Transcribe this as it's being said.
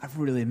I've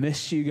really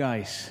missed you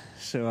guys.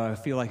 So I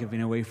feel like I've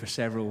been away for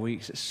several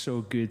weeks. It's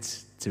so good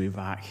to be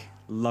back.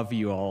 Love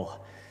you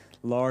all.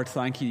 Lord,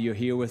 thank you you're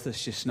here with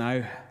us just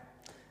now.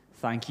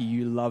 Thank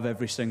you love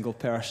every single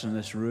person in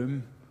this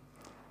room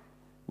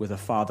with a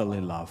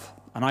fatherly love.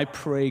 And I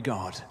pray,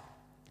 God,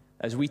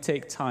 as we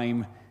take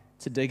time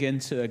to dig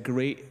into a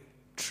great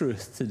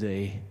truth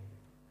today,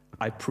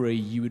 I pray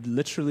you would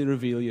literally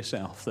reveal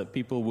yourself, that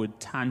people would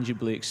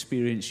tangibly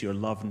experience your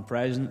love and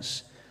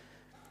presence,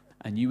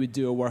 and you would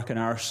do a work in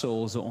our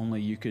souls that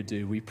only you could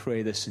do. We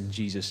pray this in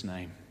Jesus'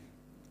 name.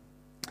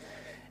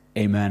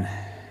 Amen.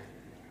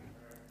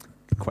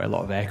 Quite a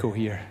lot of echo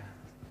here.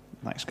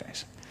 Thanks,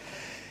 guys.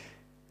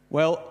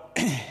 Well,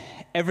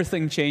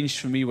 everything changed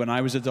for me when I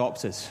was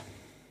adopted.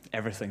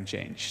 Everything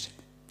changed.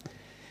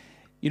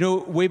 You know,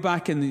 way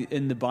back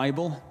in the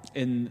Bible,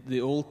 in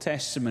the Old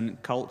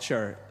Testament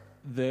culture,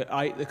 the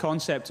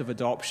concept of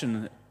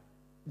adoption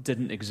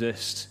didn't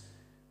exist.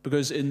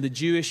 Because in the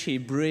Jewish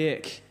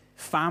Hebraic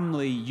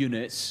family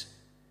units,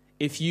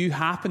 if you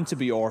happened to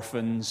be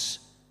orphans,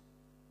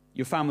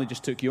 your family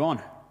just took you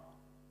on.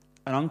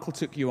 An uncle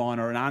took you on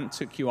or an aunt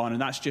took you on,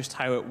 and that's just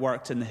how it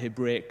worked in the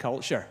Hebraic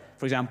culture.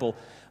 For example,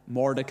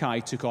 Mordecai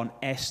took on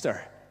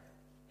Esther,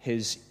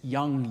 his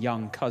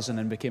young cousin,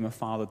 and became a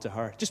father to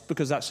her, just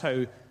because that's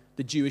how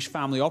the Jewish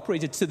family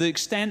operated, to the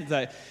extent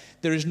that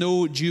there is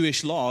no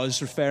Jewish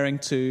laws referring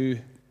to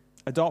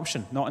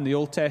adoption, not in the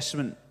Old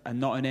Testament and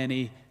not in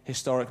any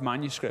historic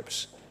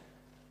manuscripts.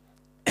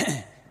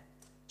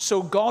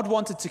 So God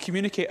wanted to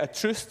communicate a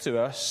truth to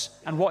us,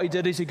 and what he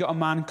did is he got a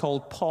man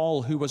called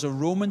Paul, who was a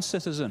Roman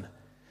citizen,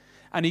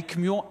 and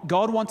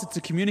God wanted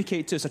to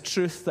communicate to us a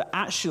truth that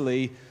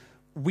actually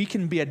we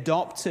can be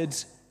adopted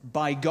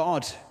by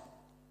God.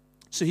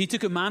 So he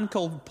took a man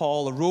called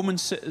Paul, a Roman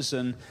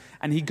citizen,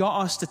 and he got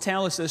us to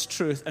tell us this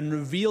truth and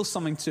reveal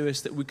something to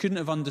us that we couldn't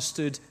have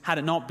understood had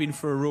it not been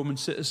for a Roman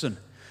citizen.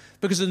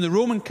 Because in the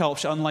Roman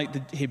culture, unlike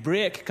the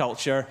Hebraic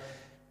culture,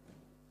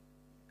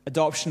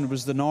 adoption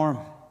was the norm.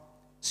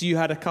 So you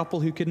had a couple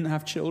who couldn't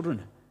have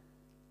children,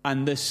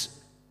 and this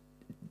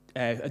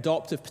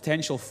adoptive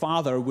potential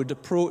father would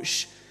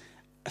approach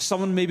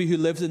someone maybe who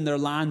lived in their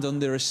land on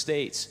their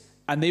estate,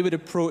 and they would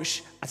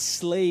approach a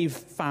slave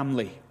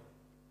family.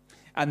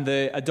 And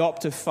the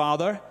adoptive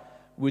father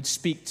would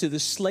speak to the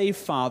slave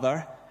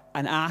father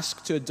and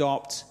ask to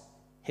adopt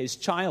his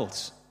child.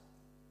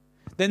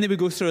 Then they would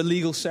go through a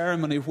legal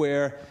ceremony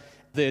where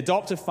the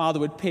adoptive father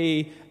would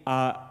pay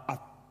a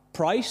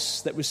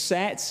price that was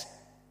set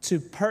to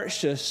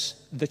purchase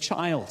the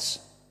child.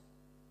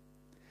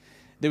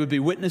 There would be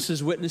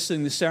witnesses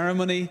witnessing the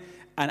ceremony,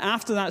 and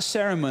after that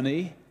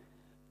ceremony,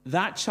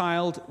 that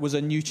child was a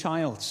new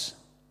child.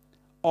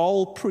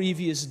 All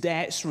previous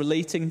debts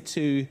relating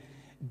to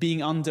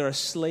being under a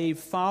slave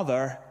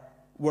father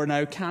were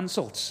now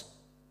cancelled.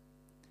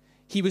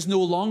 He was no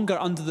longer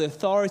under the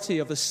authority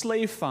of the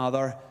slave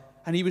father,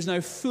 and he was now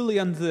fully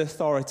under the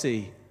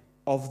authority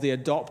of the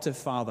adoptive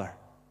father.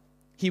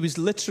 He was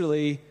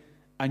literally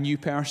a new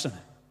person.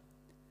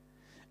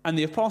 And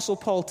the Apostle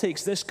Paul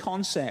takes this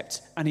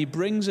concept and he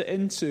brings it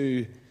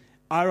into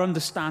our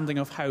understanding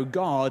of how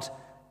God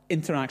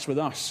interacts with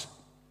us.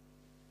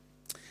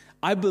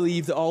 I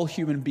believe that all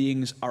human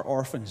beings are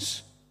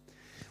orphans.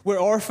 We're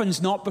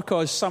orphans not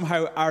because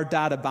somehow our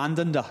dad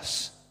abandoned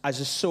us, as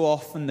is so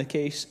often the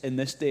case in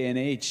this day and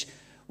age.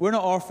 We're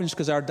not orphans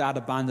because our dad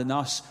abandoned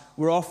us.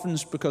 We're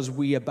orphans because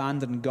we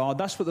abandoned God.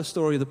 That's what the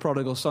story of the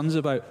prodigal son's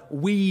about.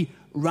 We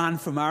ran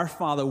from our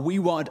father. We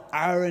wanted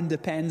our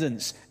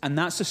independence. And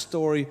that's the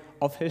story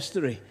of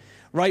history.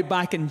 Right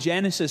back in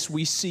Genesis,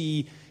 we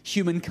see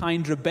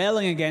humankind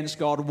rebelling against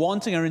God,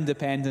 wanting our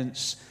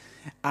independence.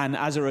 And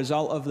as a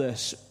result of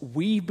this,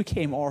 we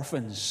became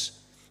orphans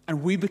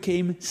and we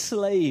became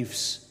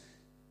slaves.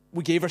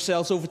 We gave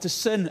ourselves over to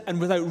sin, and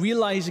without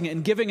realizing it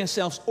and giving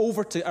ourselves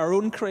over to our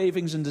own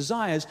cravings and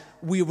desires,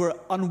 we were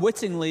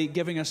unwittingly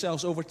giving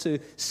ourselves over to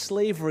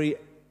slavery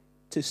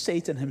to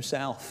Satan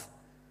himself.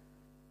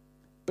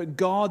 But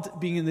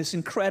God, being this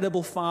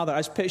incredible father,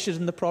 as pictured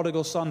in the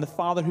prodigal son, the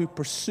father who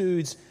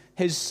pursued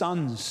his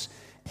sons,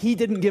 he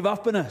didn't give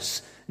up on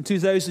us. And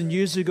 2,000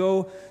 years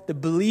ago, the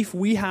belief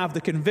we have,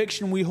 the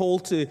conviction we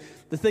hold to,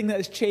 the thing that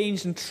has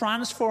changed and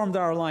transformed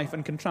our life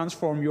and can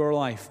transform your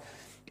life,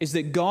 is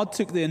that God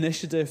took the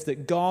initiative,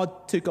 that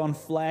God took on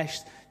flesh.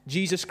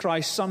 Jesus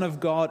Christ, Son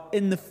of God,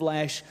 in the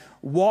flesh,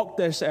 walked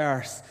this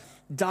earth,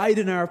 died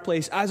in our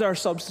place as our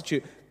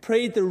substitute,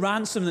 paid the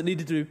ransom that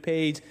needed to be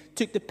paid,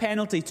 took the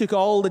penalty, took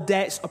all the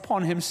debts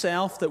upon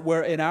himself that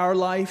were in our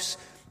lives,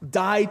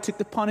 died, took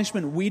the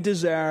punishment we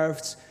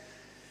deserved,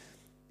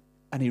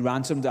 and he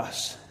ransomed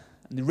us.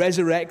 And he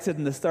resurrected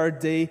on the third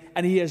day,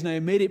 and he has now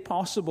made it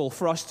possible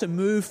for us to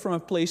move from a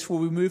place where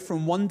we move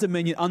from one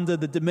dominion under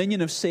the dominion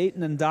of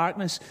Satan and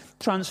darkness,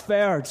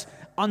 transferred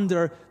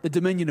under the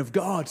dominion of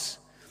God.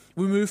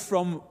 We move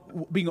from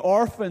being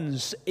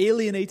orphans,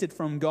 alienated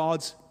from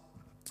God,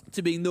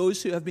 to being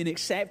those who have been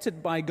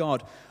accepted by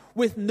God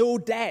with no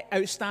debt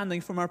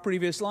outstanding from our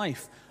previous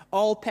life.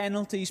 all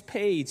penalties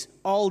paid,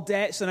 all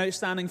debts and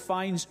outstanding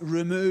fines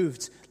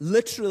removed,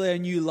 literally a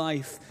new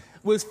life,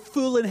 with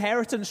full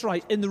inheritance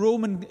right. In the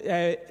Roman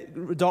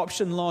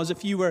adoption laws,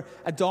 if you were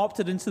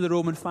adopted into the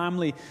Roman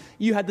family,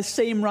 you had the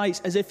same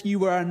rights as if you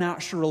were a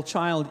natural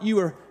child. You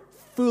were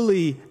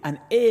fully an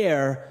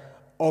heir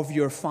of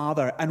your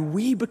Father, and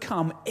we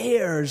become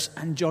heirs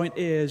and joint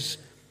heirs,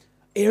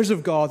 heirs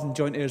of God and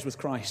joint heirs with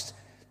Christ.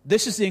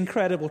 This is the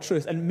incredible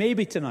truth. And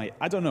maybe tonight,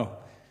 I don't know,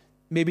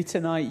 maybe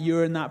tonight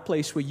you're in that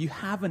place where you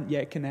haven't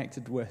yet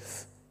connected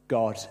with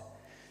God.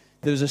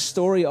 There's a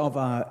story of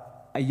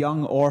a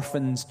young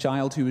orphaned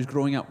child who was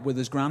growing up with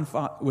his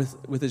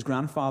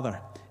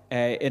grandfather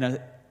in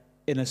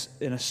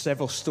a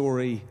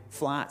several-story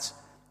flat,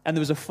 and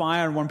there was a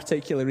fire in one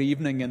particular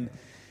evening,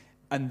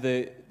 and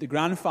the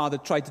grandfather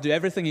tried to do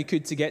everything he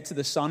could to get to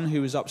the son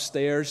who was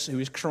upstairs, who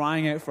was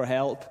crying out for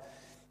help.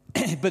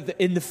 But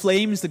in the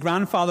flames, the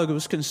grandfather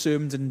was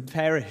consumed and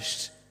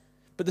perished.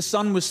 But the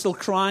son was still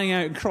crying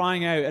out,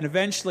 and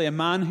eventually a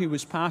man who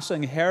was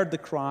passing heard the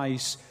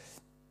cries,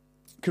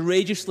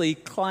 courageously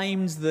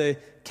climbed the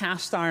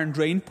cast iron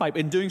drain pipe.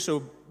 In doing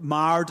so,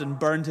 marred and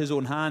burned his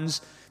own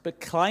hands, but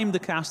climbed the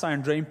cast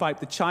iron drain pipe.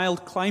 The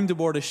child climbed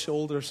aboard his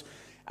shoulders,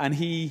 and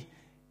he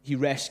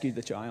rescued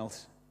the child.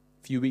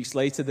 A few weeks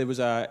later, there was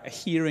a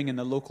hearing in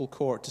the local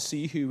court to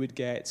see who would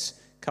get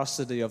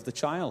custody of the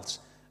child.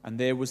 And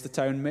there was the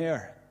town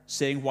mayor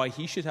saying why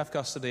he should have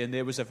custody, and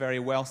there was a very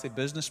wealthy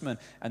businessman,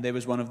 and there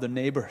was one of the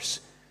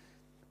neighbors.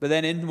 But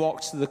then in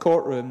walks to the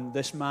courtroom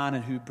this man,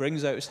 who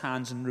brings out his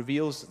hands and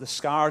reveals the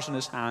scars on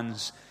his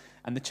hands.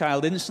 And the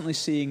child, instantly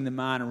seeing the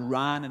man,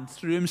 ran and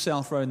threw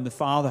himself around the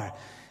father,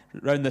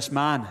 around this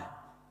man.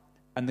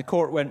 And the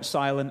court went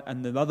silent,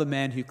 and the other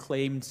men who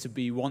claimed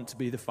to want to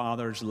be the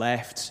fathers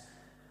left.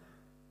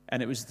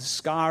 And it was the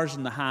scars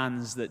on the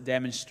hands that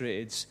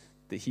demonstrated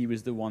that he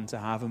was the one to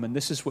have him. And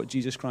this is what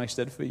Jesus Christ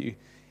did for you.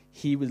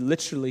 He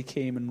literally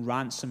came and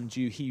ransomed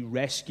you. He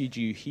rescued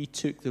you. He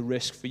took the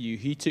risk for you.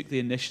 He took the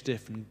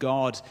initiative, and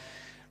God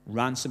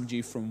ransomed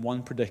you from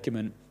one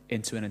predicament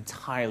into an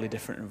entirely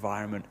different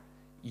environment.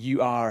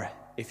 You are,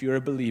 if you're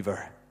a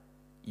believer,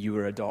 you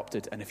are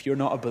adopted. And if you're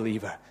not a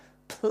believer,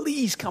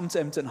 please come to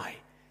him tonight.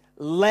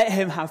 Let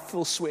him have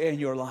full sway in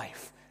your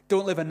life.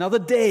 Don't live another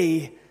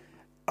day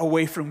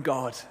away from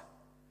God.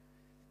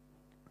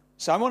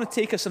 So I want to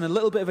take us on a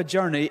little bit of a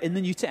journey in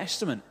the New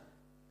Testament.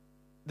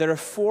 There are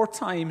 4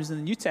 times in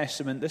the New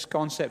Testament this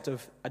concept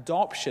of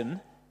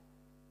adoption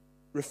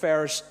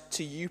refers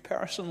to you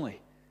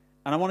personally.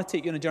 And I want to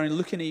take you on a journey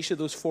looking at each of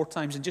those 4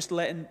 times and just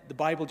letting the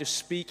Bible just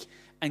speak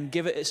and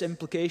give it its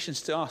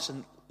implications to us,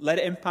 and let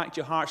it impact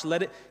your hearts.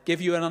 Let it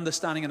give you an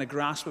understanding and a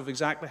grasp of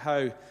exactly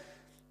how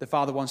the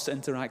Father wants to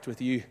interact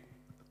with you.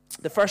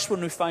 The first one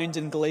we find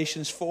in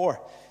Galatians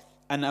 4,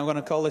 and I'm going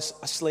to call this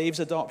a slave's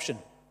adoption.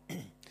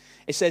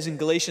 It says in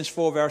Galatians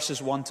 4,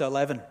 verses 1 to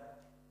 11,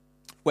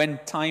 when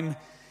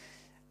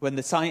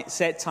the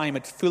set time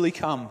had fully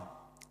come,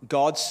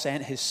 God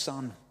sent his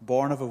Son,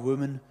 born of a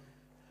woman,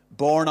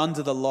 born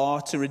under the law,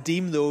 to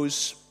redeem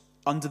those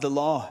under the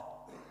law,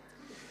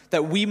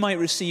 that we might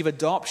receive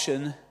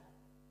adoption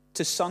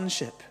to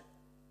sonship.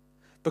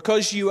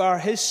 Because you are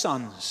his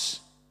sons,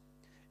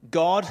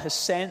 God has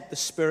sent the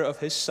Spirit of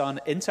his Son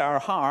into our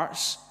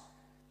hearts.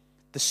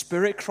 The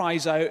Spirit who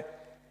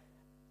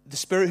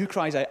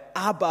cries out,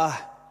 Abba,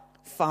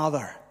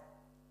 Father.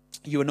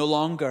 You are no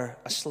longer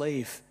a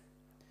slave,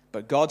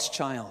 but God's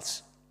child.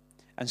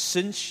 And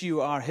since you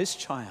are his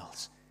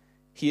child,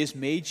 he has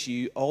made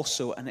you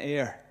also an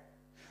heir.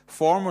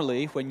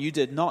 Formerly, when you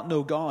did not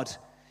know God,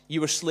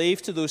 you were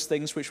slaves to those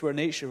things which were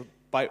nature,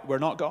 but were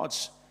not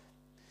God's.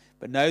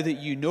 But now that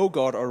you know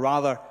God, or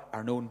rather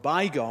are known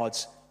by God,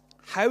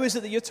 how is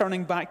it that you're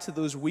turning back to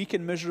those weak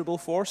and miserable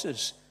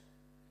forces?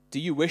 Do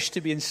you wish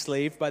to be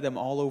enslaved by them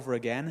all over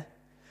again?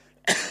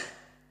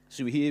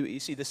 So here you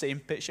see the same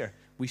picture.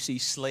 We see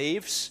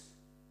slaves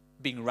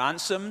being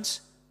ransomed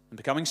and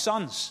becoming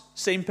sons.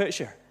 Same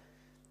picture.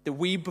 That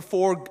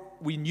before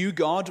we knew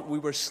God, we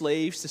were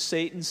slaves to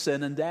Satan,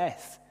 sin, and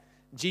death.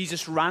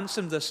 Jesus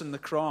ransomed us on the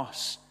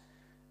cross,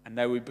 and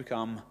now we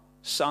become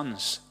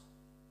sons.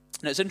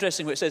 And it's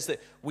interesting what it says, that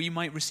we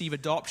might receive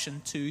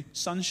adoption to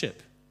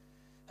sonship.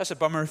 That's a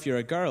bummer if you're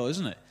a girl,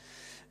 isn't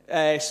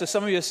it? So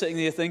some of you are sitting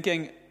there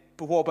thinking,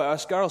 but what about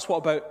us girls? What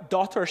about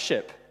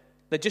daughtership?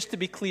 Now, just to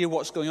be clear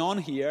what's going on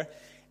here,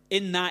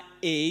 in that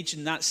age,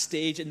 in that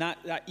stage, in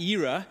that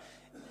era,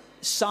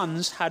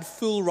 sons had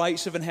full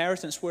rights of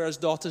inheritance, whereas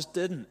daughters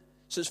didn't.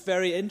 So it's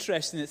very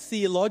interesting that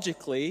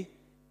theologically,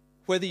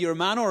 whether you're a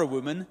man or a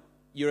woman,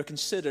 you're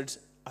considered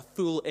a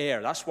full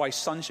heir. That's why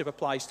sonship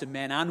applies to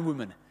men and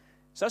women.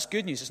 So that's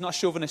good news. It's not a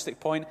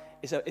chauvinistic point.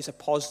 It's a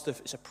positive,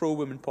 it's a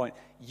pro-women point.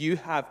 You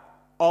have,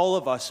 all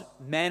of us,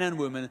 men and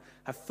women,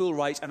 have full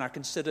rights and are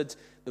considered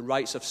the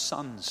rights of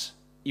sons,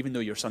 even though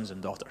you're sons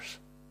and daughters.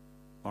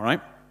 All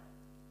right?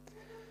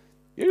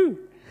 You.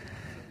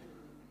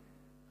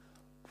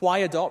 Why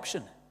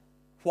adoption?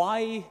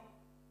 Why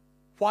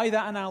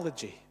that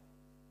analogy?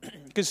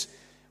 Because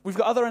we've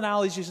got other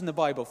analogies in the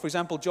Bible. For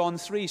example, John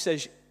 3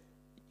 says,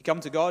 You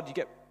come to God, you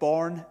get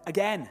born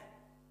again.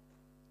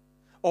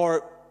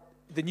 Or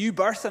the new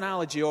birth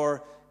analogy,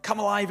 or come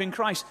alive in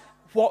Christ.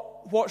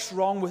 What's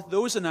wrong with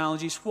those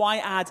analogies? Why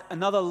add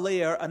another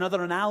layer,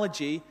 another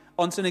analogy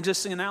onto an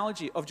existing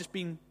analogy of just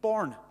being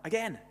born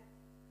again?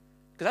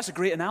 Because that's a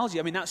great analogy.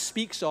 I mean, that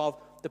speaks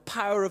of the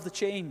power of the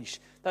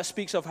change. That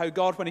speaks of how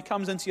God, when he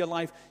comes into your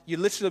life, you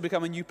literally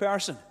become a new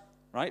person,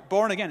 right?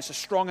 Born again, it's a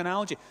strong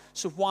analogy.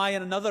 So why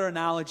another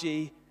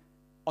analogy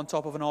on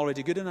top of an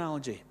already good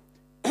analogy?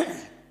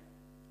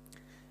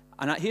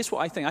 And here's what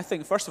I think. I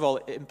think, first of all,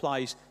 it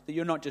implies that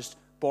you're not just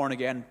born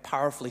again,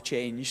 powerfully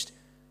changed,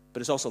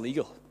 but it's also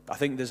legal. I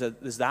think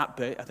there's that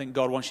bit. I think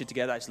God wants you to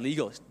get that. It's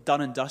legal. It's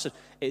done and dusted.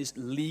 It's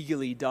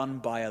legally done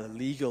by a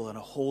legal and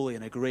a holy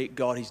and a great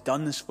God. He's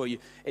done this for you.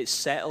 It's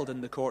settled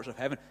in the courts of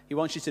heaven. He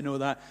wants you to know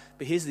that.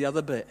 But here's the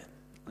other bit.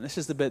 And this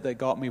is the bit that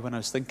got me when I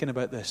was thinking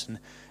about this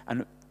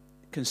and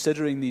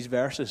considering these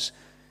verses.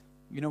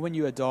 You know, when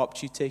you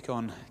adopt, you take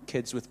on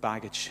kids with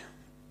baggage.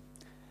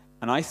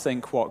 And I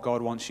think what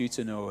God wants you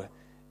to know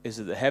is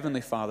that the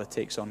Heavenly Father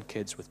takes on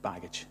kids with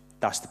baggage.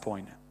 That's the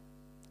point.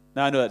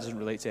 Now, I know that doesn't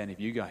relate to any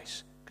of you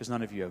guys, because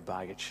none of you have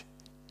baggage.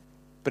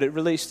 But it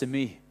relates to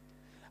me.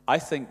 I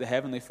think the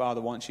Heavenly Father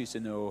wants you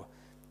to know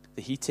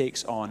that he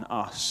takes on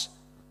us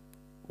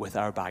with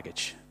our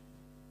baggage,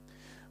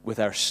 with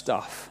our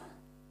stuff.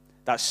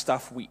 That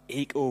stuff we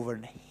ache over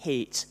and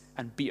hate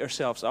and beat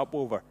ourselves up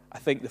over. I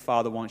think the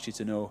Father wants you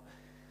to know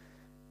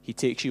he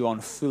takes you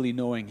on fully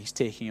knowing he's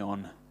taking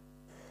on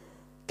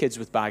kids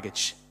with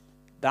baggage.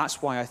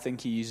 That's why I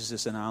think he uses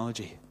this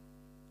analogy.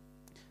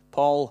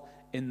 Paul,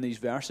 in these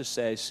verses,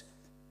 says,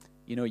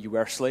 you know, you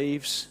were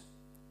slaves,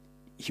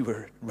 you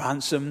were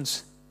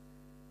ransomed.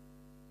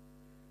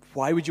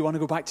 Why would you want to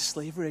go back to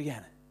slavery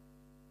again?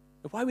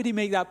 Why would he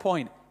make that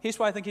point? Here's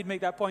why I think he'd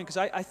make that point, because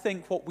I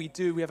think what we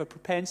do, we have a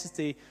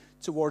propensity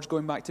towards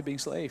going back to being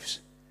slaves.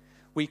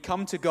 We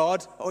come to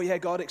God, oh yeah,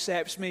 God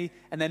accepts me,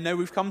 and then now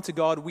we've come to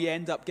God, we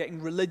end up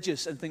getting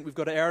religious and think we've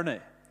got to earn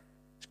it.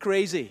 It's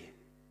crazy.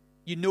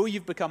 You know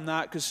you've become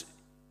that because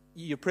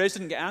your prayers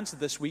didn't get answered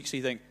this week, so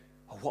you think,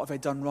 oh, what have I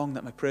done wrong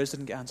that my prayers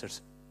didn't get answered?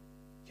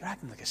 You're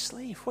acting like a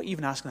slave. What are you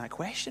even asking that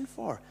question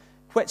for?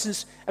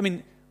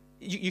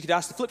 You could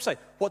ask the flip side.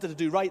 What did I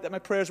do right that my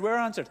prayers were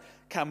answered?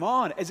 Come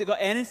on. Has it got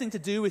anything to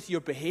do with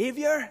your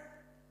behavior?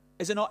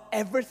 Is it not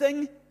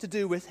everything to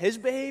do with his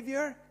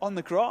behavior on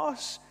the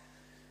cross?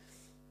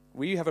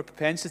 We have a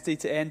propensity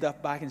to end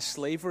up back in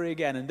slavery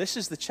again. And this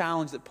is the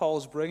challenge that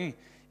Paul's bringing.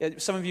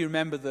 Some of you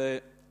remember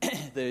the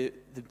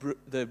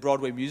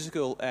Broadway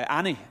musical,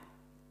 Annie.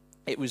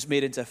 It was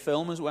made into a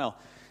film as well.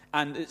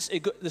 And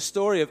the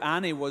story of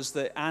Annie was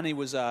that Annie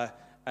was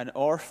an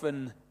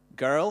orphan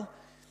girl,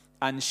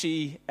 and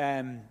she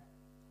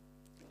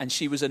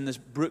was in this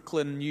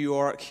Brooklyn, New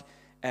York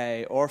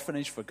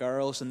orphanage for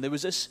girls, and there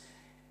was this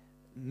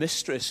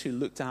mistress who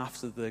looked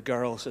after the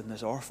girls in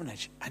this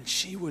orphanage, and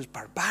she was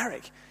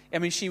barbaric. I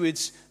mean, she would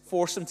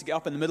force them to get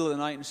up in the middle of the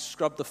night and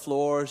scrub the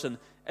floors, and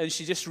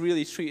she just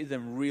really treated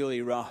them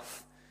really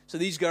rough. So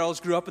these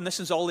girls grew up, and this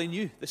is all they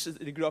knew.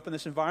 They grew up in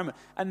this environment.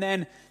 And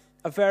then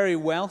a very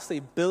wealthy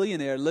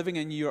billionaire living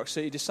in New York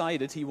City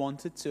decided he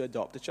wanted to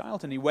adopt a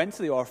child, and he went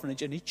to the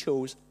orphanage and he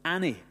chose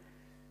Annie.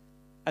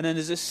 And then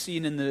there's this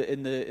scene in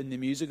the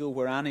musical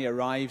where Annie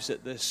arrives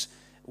at this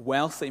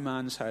wealthy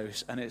man's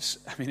house, and it's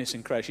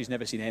incredible. She's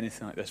never seen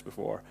anything like this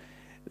before.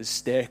 There's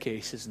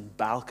staircases and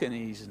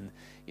balconies and,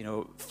 you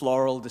know,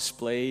 floral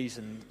displays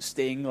and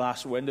stained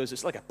glass windows.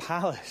 It's like a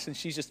palace, and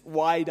she's just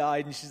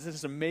wide-eyed, and she's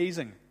this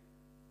amazing.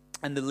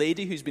 And the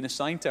lady who's been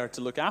assigned to her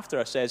to look after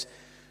her says,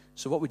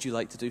 so what would you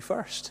like to do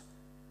first?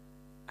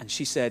 And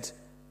she said,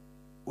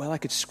 well, I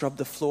could scrub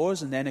the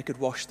floors and then I could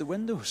wash the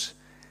windows.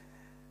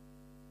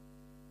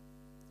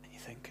 And you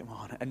think, come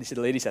on. And the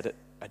lady said,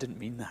 I didn't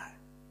mean that.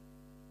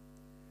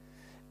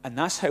 And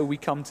that's how we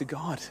come to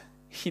God.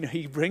 You know,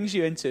 he brings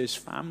you into his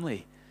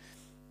family,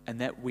 and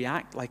that we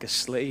act like a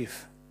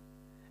slave.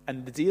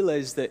 And the deal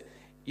is that,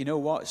 you know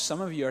what,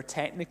 some of you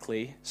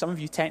technically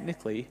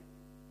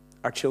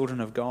are children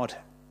of God.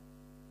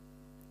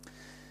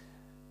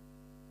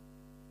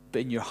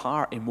 But in your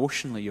heart,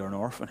 emotionally, you're an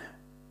orphan.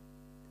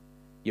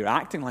 You're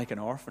acting like an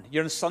orphan.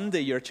 On a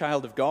Sunday, you're a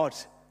child of God.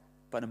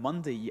 But on a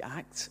Monday, you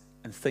act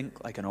and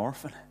think like an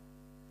orphan.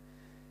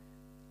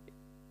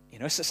 You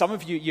know, so some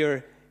of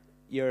you,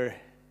 you're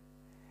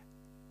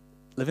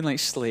living like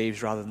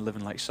slaves rather than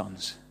living like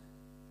sons.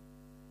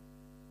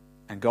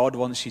 And God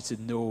wants you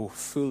to know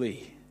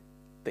fully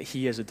that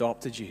he has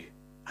adopted you.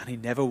 And he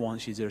never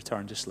wants you to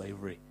return to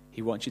slavery.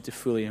 He wants you to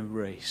fully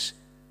embrace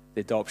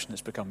the adoption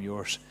that's become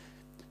yours.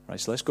 Right,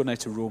 so let's go now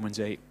to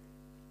Romans 8.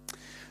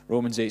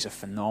 Romans 8 is a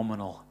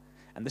phenomenal,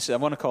 and I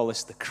want to call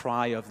this the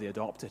cry of the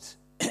adopted.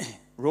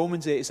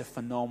 Romans 8 is a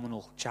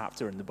phenomenal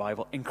chapter in the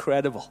Bible.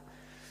 Incredible.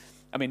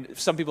 I mean,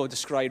 some people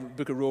describe the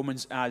book of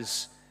Romans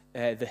as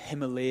the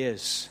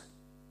Himalayas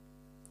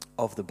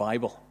of the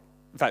Bible.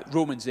 In fact,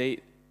 Romans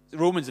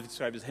have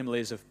described as the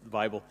Himalayas of the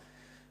Bible.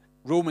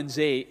 Romans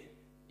 8,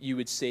 you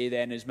would say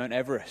then, is Mount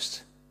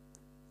Everest.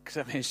 Because,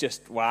 I mean, it's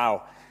just,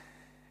 wow.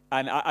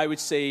 And I would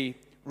say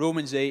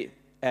Romans 8,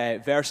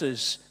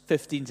 verses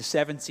 15 to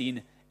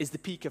 17, is the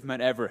peak of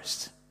Mount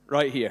Everest,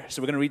 right here.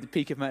 So we're going to read the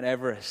peak of Mount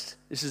Everest.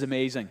 This is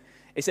amazing.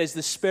 It says,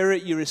 the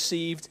Spirit you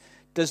received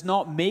does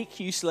not make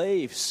you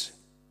slaves,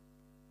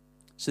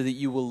 so that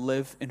you will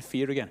live in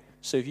fear again.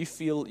 So if you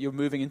feel you're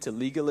moving into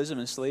legalism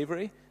and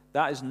slavery,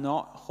 that is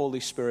not Holy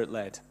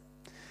Spirit-led.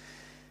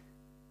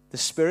 The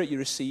Spirit you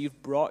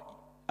received brought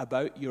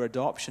about your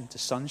adoption to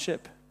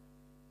sonship,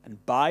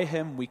 and by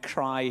him we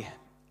cry,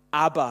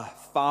 Abba,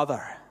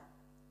 Father.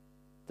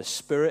 The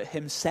Spirit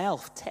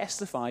himself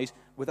testifies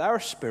with our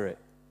spirit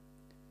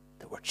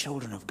that we're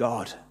children of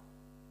God.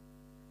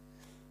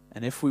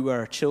 And if we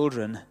were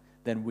children,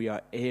 then we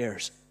are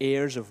heirs,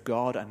 heirs of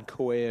God and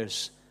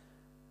co-heirs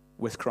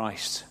with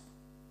Christ.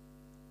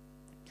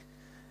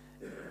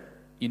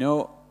 You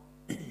know,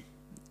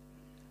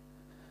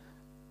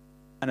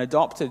 an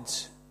adopted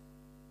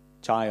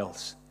child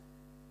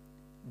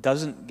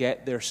doesn't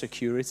get their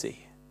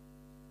security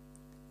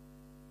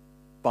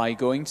by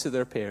going to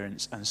their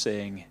parents and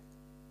saying,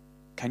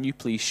 can you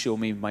please show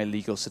me my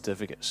legal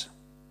certificates?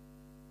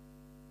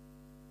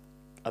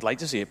 I'd like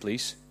to see it,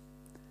 please.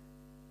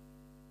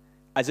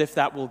 As if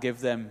that will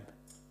give them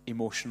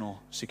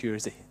emotional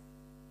security.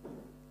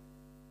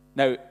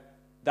 Now,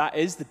 that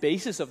is the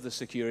basis of the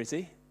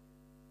security,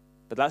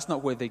 but that's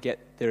not where they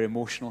get their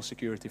emotional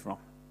security from.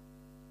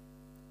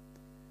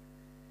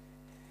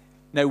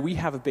 Now, we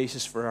have a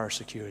basis for our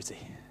security.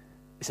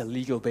 It's a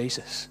legal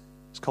basis.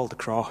 It's called the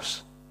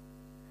cross.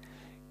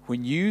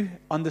 When you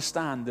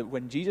understand that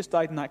when Jesus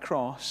died on that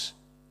cross,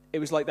 it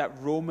was like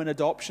that Roman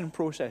adoption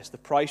process. The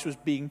price was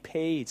being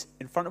paid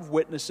in front of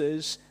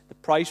witnesses. The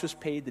price was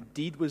paid. The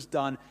deed was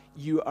done.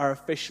 You are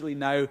officially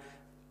now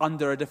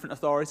under a different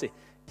authority.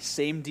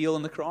 Same deal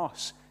on the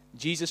cross.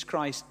 Jesus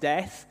Christ's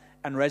death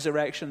and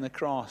resurrection on the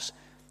cross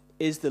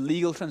is the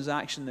legal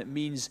transaction that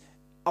means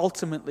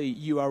ultimately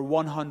you are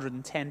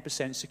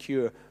 110%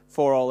 secure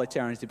for all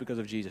eternity because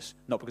of Jesus.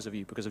 Not because of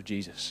you, because of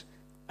Jesus.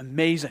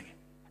 Amazing.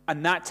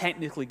 And that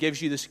technically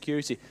gives you the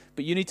security.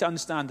 But you need to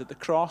understand that the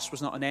cross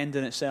was not an end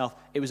in itself.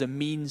 It was a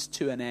means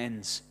to an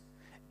end.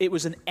 It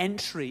was an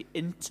entry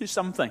into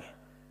something.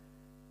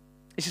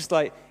 It's just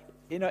like,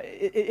 you know,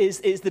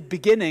 it's the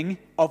beginning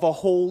of a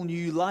whole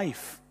new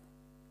life.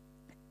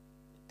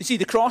 You see,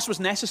 the cross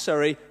was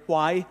necessary.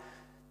 Why?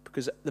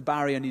 Because the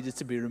barrier needed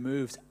to be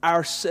removed.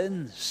 Our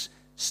sins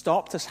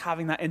stopped us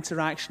having that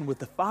interaction with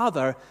the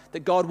Father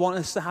that God wanted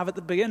us to have at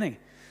the beginning.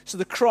 So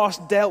the cross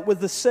dealt with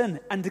the sin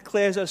and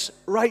declares us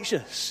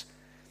righteous.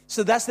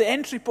 So that's the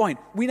entry point.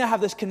 We now have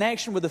this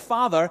connection with the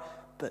Father,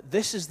 but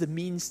this is the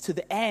means to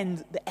the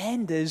end. The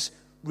end is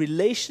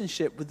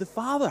relationship with the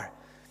Father.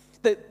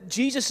 That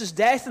Jesus'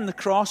 death on the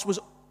cross was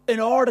in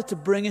order to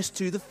bring us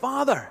to the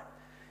Father.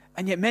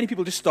 And yet many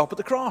people just stop at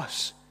the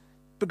cross.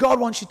 But God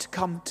wants you to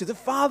come to the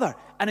Father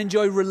and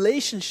enjoy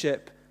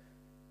relationship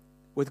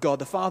with God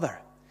the Father.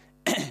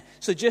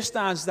 So just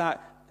as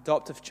that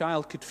adoptive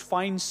child could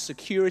find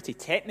security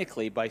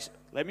technically by,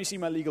 let me see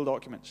my legal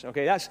documents.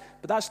 Okay,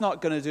 but that's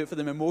not going to do it for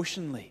them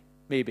emotionally,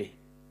 maybe.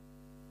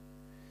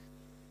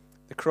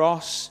 The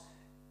cross,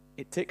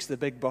 it ticks the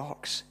big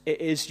box.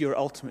 It is your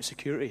ultimate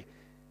security.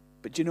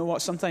 But you know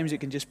what? Sometimes it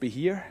can just be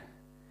here,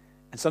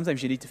 and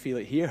sometimes you need to feel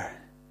it here.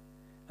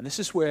 And this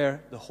is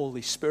where the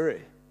Holy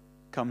Spirit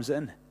comes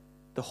in.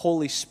 The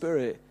Holy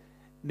Spirit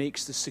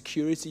makes the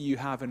security you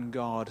have in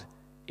God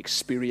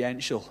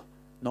experiential,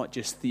 not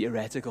just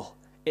theoretical.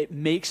 It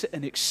makes it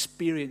an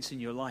experience in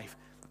your life.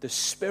 The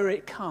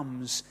Spirit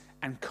comes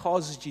and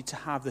causes you to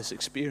have this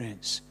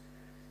experience.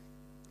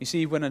 You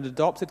see, when an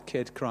adopted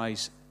kid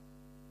cries,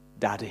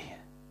 Daddy,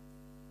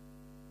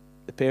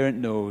 the parent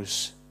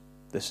knows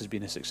this has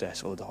been a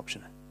successful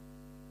adoption.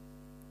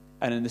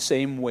 And in the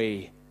same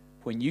way,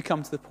 when you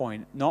come to the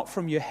point, not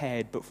from your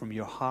head, but from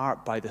your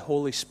heart by the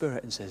Holy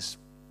Spirit and says,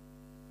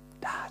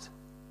 Dad,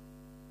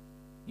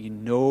 you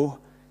know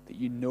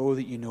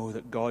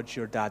that God's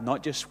your dad,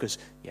 not just because,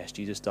 yes,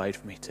 Jesus died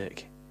for me,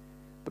 tick,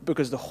 but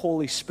because the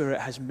Holy Spirit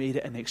has made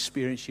it an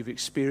experience. You've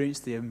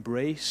experienced the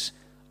embrace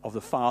of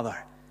the Father.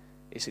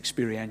 It's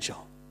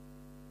experiential.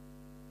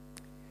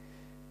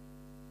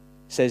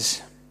 It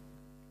says,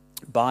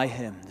 by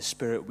him, the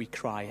Spirit, we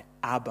cry,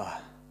 Abba,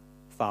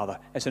 Father.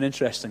 It's an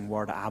interesting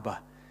word, Abba.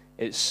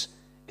 It's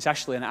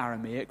actually an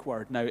Aramaic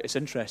word. Now, it's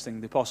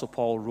interesting. The Apostle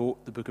Paul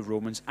wrote the book of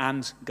Romans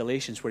and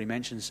Galatians, where he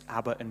mentions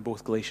Abba in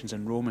both Galatians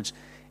and Romans.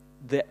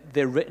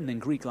 They're written in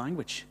Greek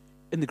language,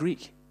 in the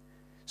Greek.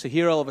 So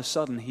here, all of a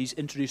sudden, he's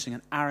introducing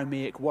an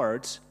Aramaic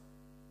word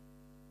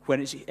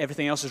when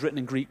everything else is written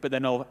in Greek, but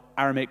then an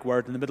Aramaic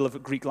word in the middle of a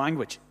Greek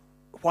language.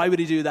 Why would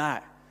he do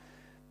that?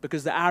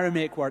 Because the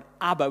Aramaic word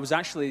Abba was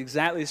actually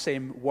exactly the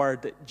same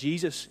word that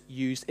Jesus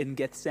used in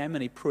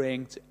Gethsemane,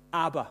 praying to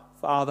Abba,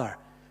 Father.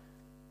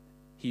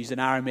 He used an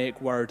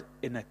Aramaic word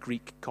in a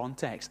Greek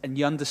context, and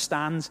you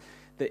understand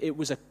that it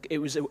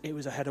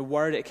had a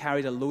word. It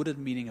carried a loaded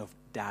meaning of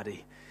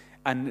daddy,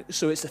 and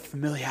so it's a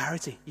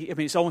familiarity. I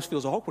mean, it almost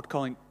feels awkward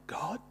calling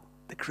God,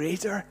 the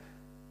Creator,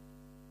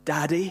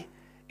 Daddy.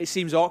 It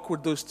seems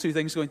awkward, those two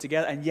things going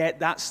together, and yet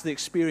that's the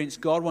experience.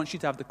 God wants you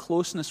to have the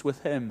closeness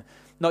with him.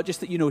 Not just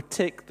that,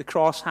 tick, the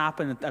cross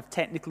happened, I've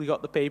technically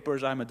got the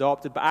papers, I'm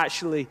adopted, but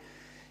actually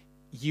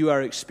you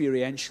are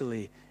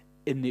experientially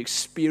in the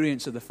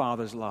experience of the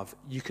Father's love.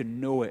 You can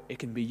know it. It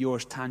can be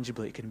yours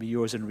tangibly. It can be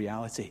yours in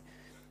reality.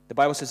 The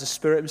Bible says the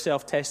Spirit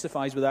himself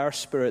testifies with our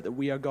spirit that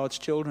we are God's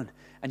children.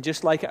 And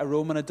just like at a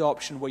Roman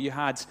adoption where you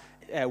had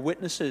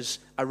witnesses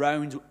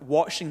around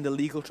watching the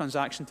legal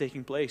transaction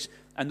taking place,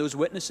 and those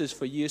witnesses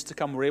for years to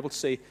come were able to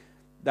say,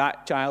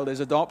 that child is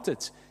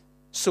adopted.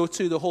 So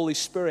too the Holy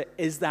Spirit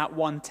is that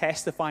one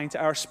testifying to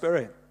our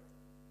spirit.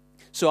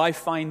 So I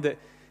find that,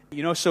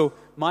 so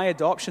my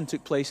adoption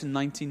took place in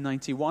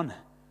 1991.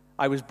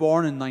 I was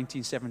born in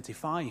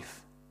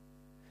 1975.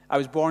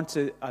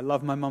 I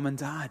love my mum and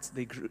dad.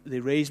 They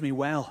raised me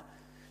well.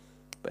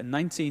 But in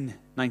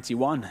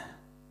 1991,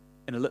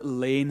 in a little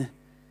lane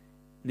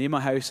near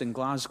my house in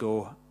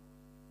Glasgow,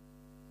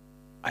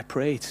 I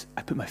prayed.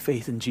 I put my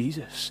faith in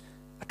Jesus.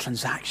 A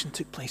transaction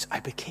took place. I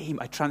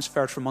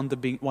transferred from under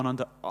being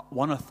under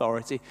one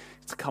authority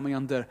to coming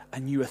under a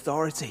new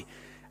authority.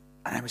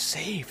 And I was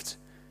saved.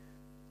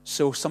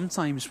 So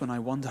sometimes when I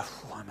wonder,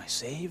 why am I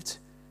saved?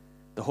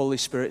 The Holy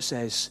Spirit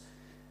says,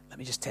 let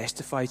me just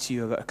testify to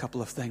you about a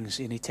couple of things.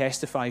 And he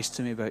testifies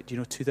to me about,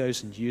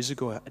 2,000 years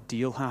ago, a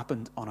deal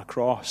happened on a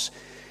cross.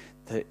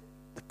 The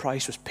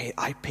price was paid.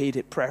 I paid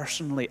it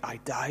personally. I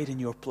died in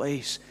your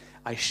place.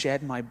 I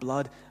shed my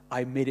blood.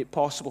 I made it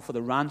possible for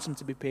the ransom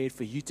to be paid,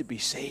 for you to be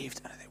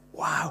saved. And I think,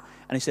 wow.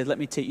 And he said, let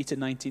me take you to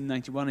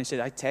 1991. He said,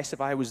 I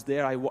testify, I was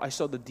there. I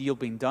saw the deal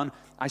being done.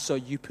 I saw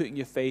you putting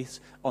your faith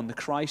on the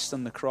Christ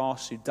on the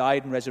cross who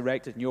died and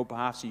resurrected on your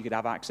behalf so you could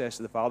have access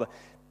to the Father.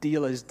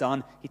 Deal is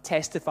done. He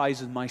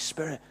testifies in my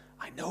spirit.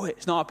 I know it.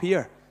 It's not up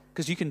here,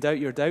 because you can doubt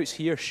your doubts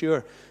here,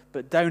 sure.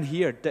 But down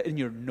here, in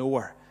your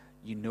knower,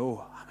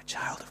 I'm a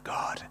child of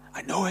God.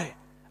 I know it.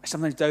 I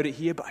sometimes doubt it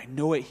here, but I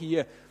know it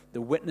here.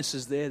 The witness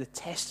is there, the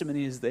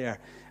testimony is there,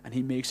 and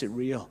he makes it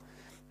real.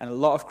 And a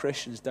lot of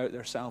Christians doubt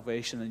their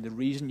salvation, and the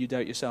reason you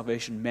doubt your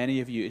salvation,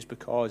 many of you, is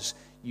because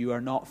you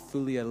are not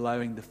fully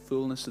allowing the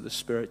fullness of the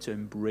Spirit to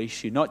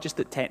embrace you. Not just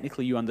that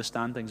technically you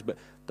understand things, but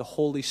the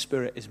Holy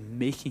Spirit is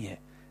making it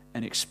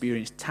an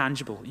experience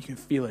tangible. You can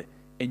feel it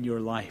in your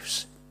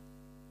lives.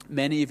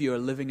 Many of you are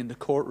living in the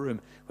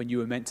courtroom when you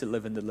were meant to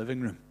live in the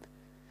living room.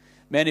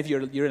 Many of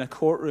you, you're in a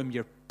courtroom,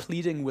 you're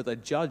pleading with a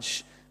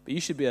judge, but you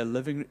should be in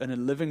a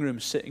living room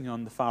sitting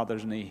on the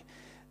Father's knee.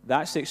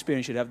 That's the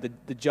experience you'd have.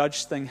 The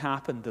judge thing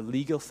happened, the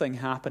legal thing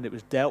happened, it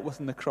was dealt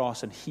with on the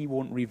cross, and he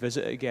won't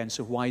revisit it again.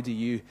 So why do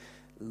you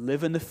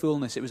live in the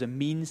fullness? It was a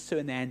means to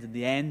an end, and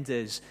the end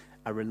is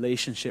a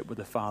relationship with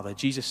the Father.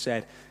 Jesus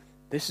said,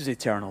 this is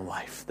eternal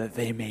life, that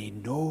they may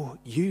know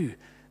you,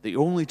 the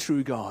only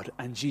true God,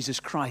 and Jesus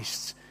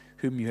Christ,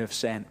 whom you have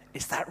sent.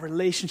 It's that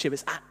relationship,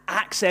 it's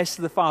access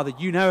to the Father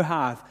you now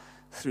have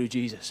through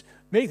Jesus.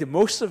 Make the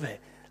most of it.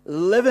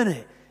 Live in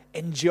it.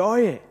 Enjoy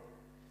it.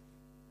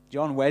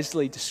 John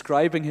Wesley,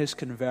 describing his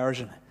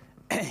conversion,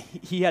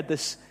 he had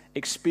this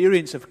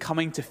experience of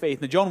coming to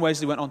faith. Now, John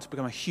Wesley went on to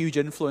become a huge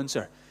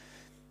influencer.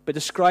 But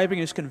describing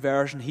his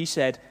conversion, he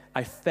said,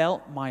 I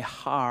felt my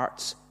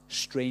heart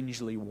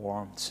strangely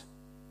warmed.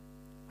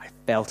 I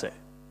felt it.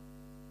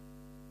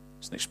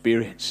 It's an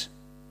experience.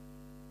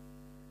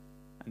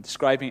 And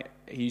describing it,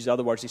 he used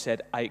other words. He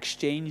said, I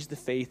exchanged the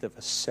faith of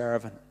a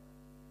servant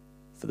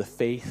for the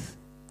faith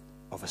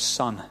of a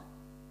son.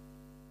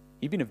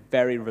 He'd been a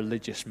very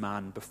religious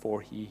man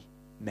before he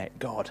met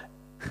God,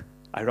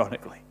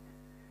 ironically.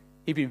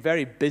 He'd been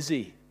very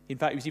busy. In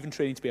fact, he was even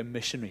training to be a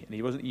missionary, and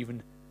he wasn't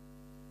even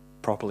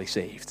properly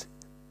saved.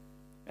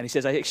 And he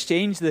says, I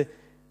exchanged the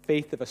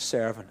faith of a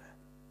servant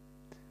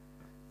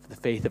for the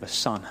faith of a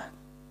son.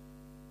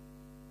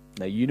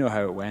 Now, you know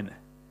how it went.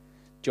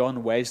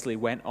 John Wesley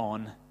went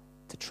on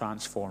to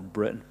transform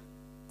Britain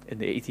in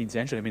the 18th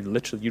century. I mean,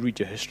 literally, you read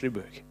your history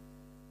book.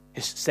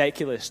 His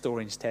secular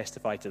historians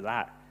testify to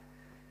that.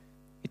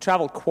 He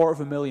traveled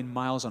 250,000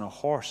 miles on a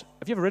horse.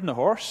 Have you ever ridden a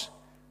horse?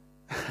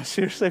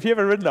 Seriously, have you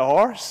ever ridden a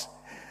horse?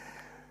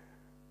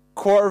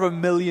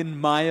 250,000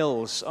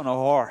 miles on a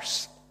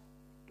horse.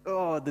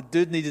 Oh, the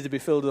dude needed to be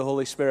filled with the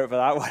Holy Spirit for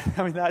that one.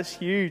 I mean, that's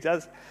huge.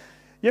 You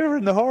ever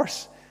ridden a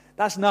horse?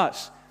 That's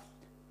nuts.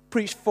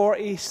 Preached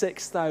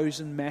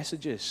 46,000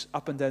 messages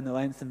up and down the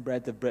length and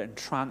breadth of Britain,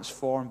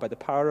 transformed by the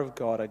power of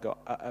God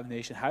a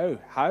nation.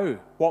 How?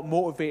 What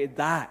motivated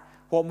that?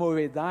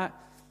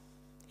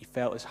 He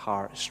felt his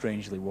heart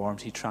strangely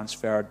warmed. He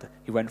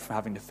went from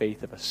having the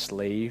faith of a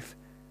slave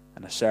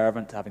and a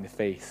servant to having the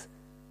faith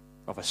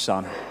of a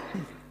son.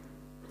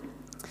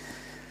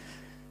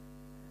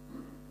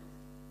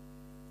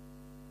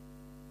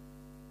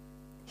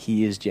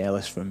 He is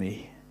jealous for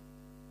me.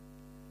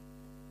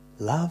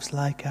 Love's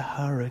like a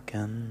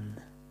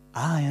hurricane,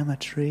 I am a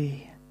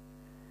tree,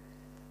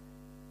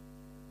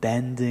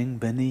 bending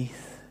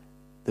beneath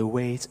the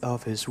weight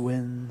of his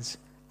winds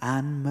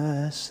and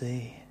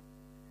mercy.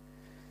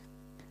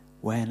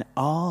 When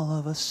all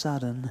of a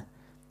sudden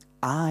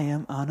I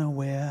am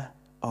unaware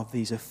of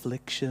these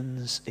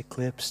afflictions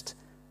eclipsed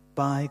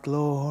by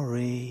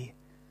glory,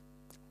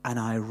 and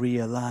I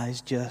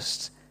realize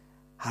just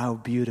how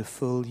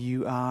beautiful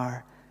you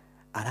are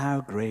and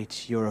how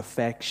great your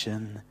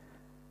affections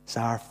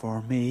are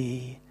for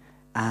me.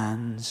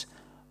 And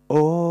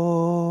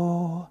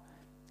oh,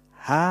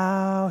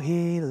 how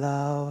he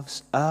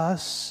loves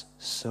us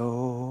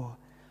so.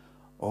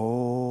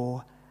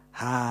 Oh,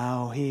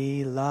 how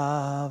he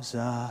loves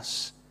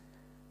us.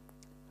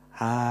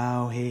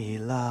 How he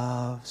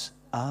loves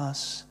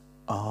us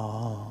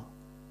all.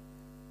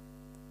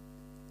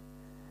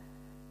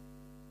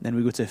 Then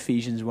we go to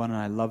Ephesians 1, and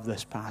I love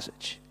this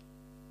passage.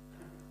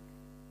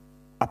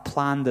 A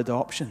planned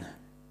adoption.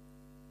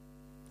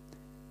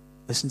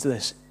 Listen to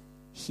this.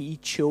 He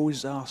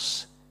chose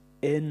us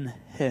in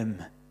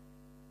him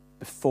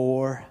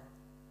before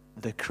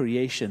the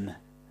creation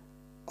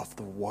of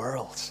the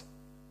world.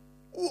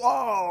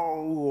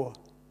 Whoa!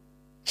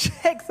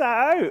 Check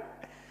that out.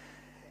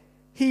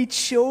 He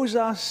chose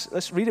us.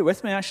 Let's read it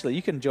with me, actually.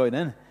 You can join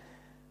in.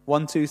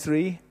 1, 2,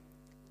 3.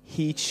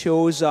 He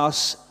chose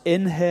us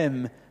in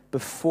him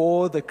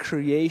before the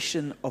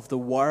creation of the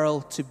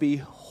world to be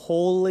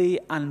holy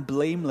and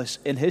blameless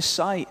in his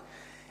sight.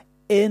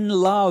 In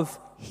love,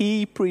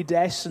 he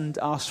predestined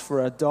us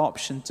for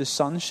adoption to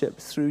sonship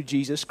through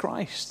Jesus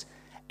Christ,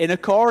 in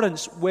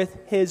accordance with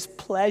his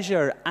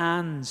pleasure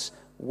and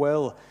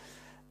will.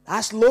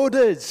 That's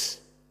loaded.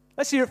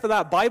 Let's hear it for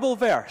that Bible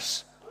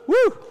verse.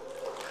 Woo!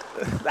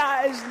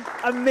 That is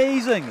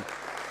amazing.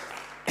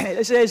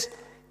 It says,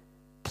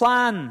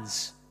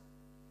 plans,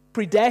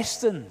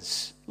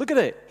 predestines. Look at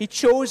it. He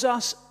chose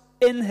us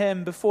in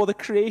him before the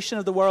creation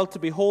of the world to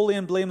be holy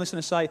and blameless in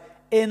his sight.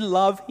 In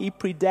love, he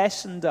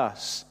predestined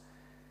us.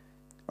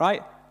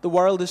 Right? The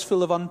world is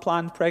full of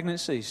unplanned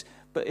pregnancies,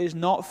 but it is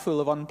not full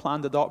of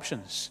unplanned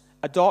adoptions.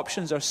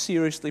 Adoptions are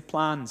seriously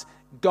planned.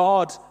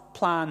 God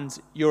planned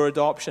your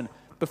adoption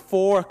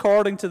before the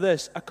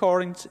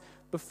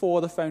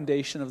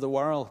foundation of the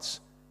world.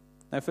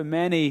 Now, for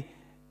many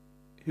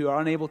who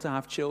are unable to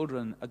have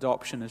children,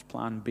 adoption is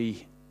plan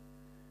B.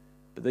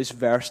 But this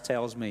verse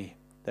tells me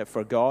that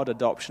for God,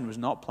 adoption was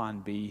not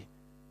plan B,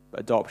 but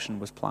adoption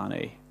was plan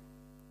A.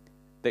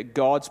 That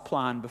God's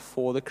plan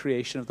before the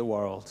creation of the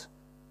world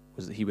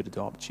was that he would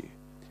adopt you.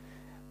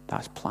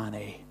 That's plan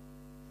A.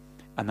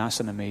 And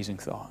that's an amazing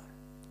thought.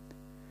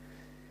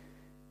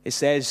 It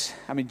says,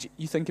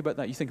 you think about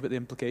that, you think about the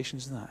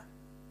implications of that.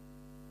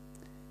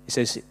 It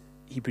says,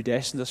 he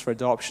predestined us for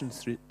adoption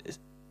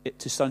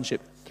to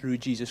sonship through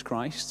Jesus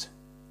Christ.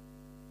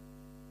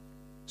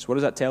 So what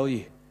does that tell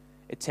you?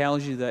 It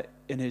tells you that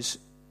in his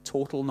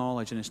total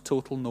knowledge and his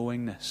total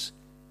knowingness,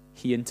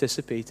 he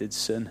anticipated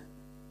sin.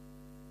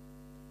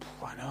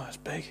 I know, that's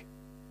big.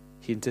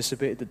 He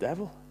anticipated the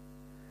devil.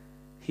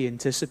 He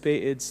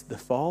anticipated the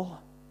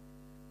fall.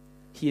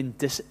 He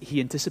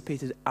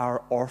anticipated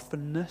our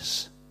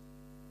orphanness.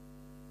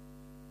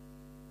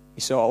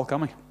 He saw it all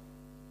coming.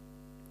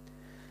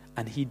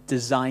 And he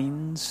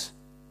designs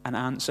an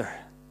answer,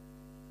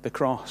 the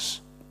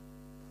cross.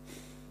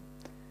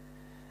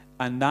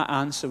 And that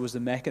answer was the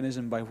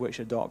mechanism by which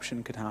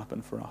adoption could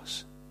happen for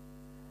us.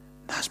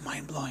 That's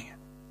mind-blowing.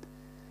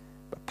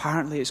 But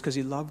apparently it's because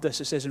he loved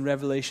us. It says in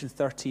Revelation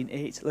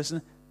 13:8,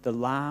 listen, the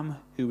Lamb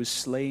who was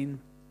slain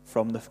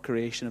from the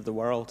creation of the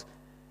world.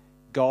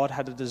 God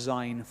had a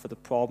design for the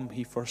problem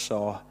he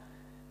foresaw,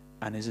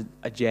 and his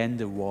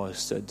agenda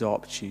was to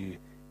adopt you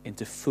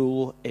into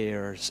full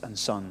heirs and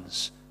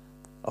sons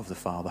of the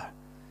Father.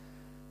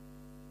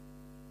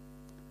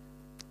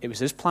 It was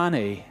his plan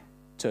A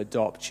to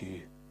adopt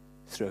you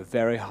through a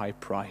very high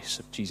price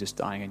of Jesus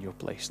dying in your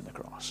place on the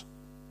cross.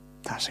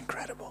 That's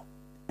incredible.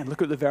 And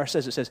look what the verse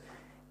says. It says,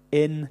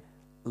 in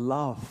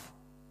love,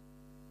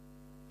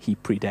 he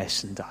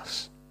predestined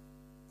us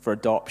for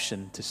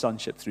adoption to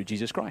sonship through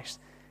Jesus Christ,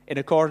 in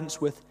accordance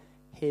with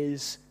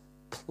his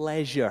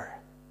pleasure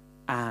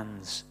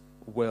and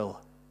will.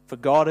 For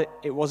God,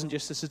 it wasn't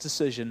just his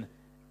decision,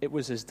 it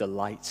was his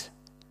delight.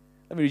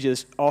 Let me read you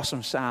this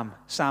awesome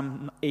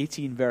Psalm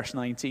 18, verse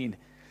 19.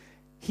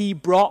 He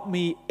brought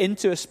me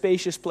into a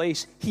spacious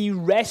place. He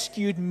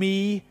rescued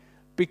me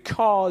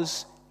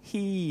because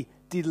he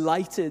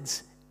delighted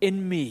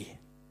in me.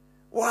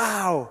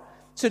 Wow.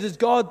 So did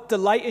God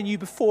delight in you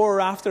before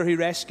or after he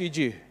rescued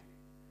you?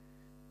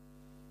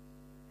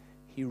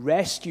 He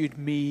rescued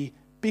me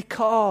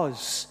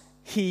because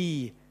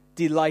he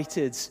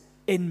delighted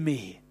in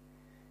me.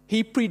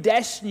 He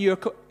predestined you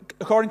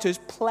according to his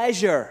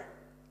pleasure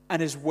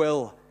and his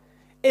will.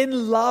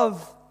 In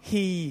love,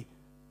 he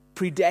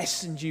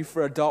predestined you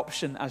for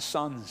adoption as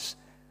sons.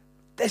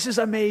 This is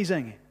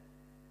amazing.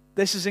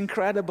 This is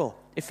incredible.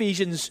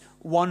 Ephesians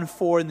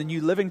 1:4 in the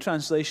New Living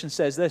Translation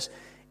says this,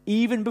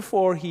 even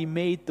before he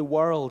made the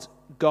world,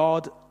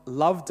 God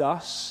loved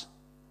us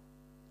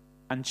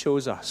and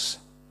chose us.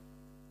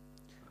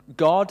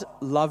 God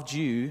loved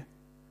you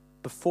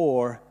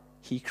before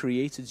he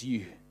created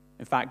you.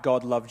 In fact,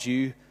 God loved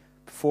you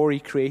before he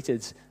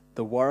created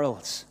the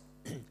world.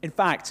 In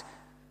fact,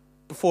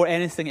 before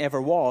anything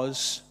ever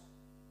was,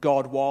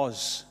 God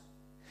was.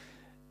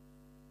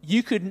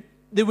 You could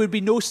there would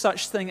be no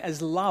such thing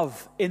as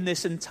love in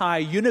this entire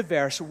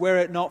universe were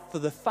it not for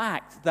the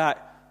fact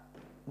that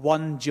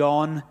 1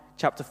 John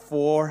chapter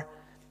 4,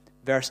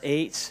 verse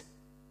 8,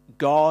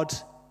 God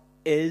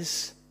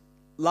is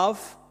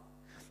love.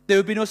 There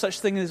would be no such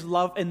thing as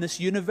love in this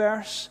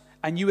universe,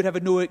 and you would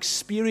have no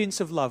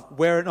experience of love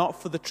were it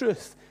not for the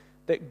truth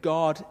that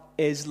God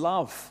is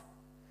love.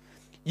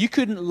 You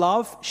couldn't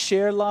love,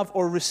 share love,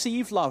 or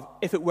receive love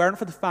if it weren't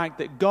for the fact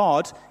that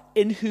God,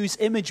 in whose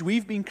image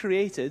we've been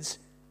created,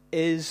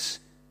 is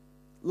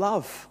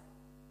love.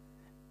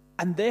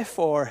 And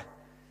therefore,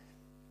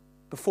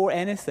 before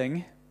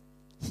anything,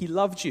 he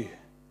loved you.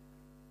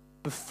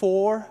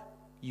 Before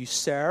you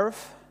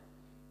serve,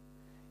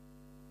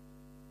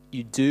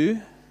 you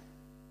do,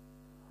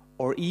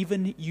 or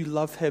even you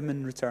love him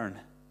in return.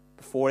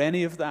 Before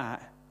any of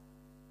that,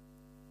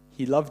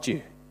 he loved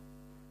you.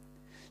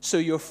 So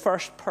your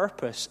first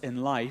purpose in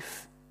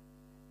life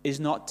is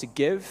not to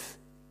give,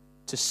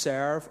 to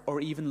serve, or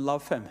even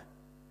love him.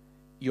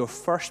 Your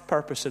first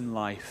purpose in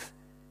life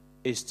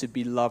is to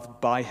be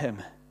loved by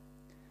him.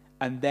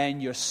 And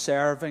then your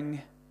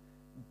serving,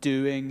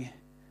 doing,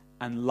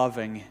 and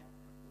loving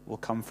will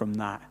come from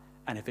that.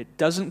 And if it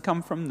doesn't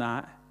come from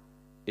that,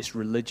 it's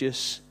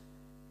religious,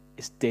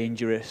 it's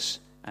dangerous,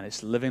 and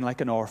it's living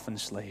like an orphan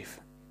slave.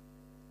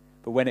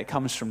 But when it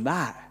comes from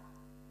that,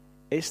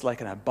 it's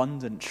like an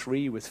abundant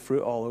tree with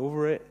fruit all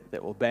over it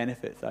that will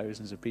benefit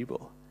thousands of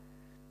people.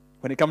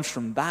 When it comes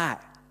from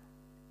that,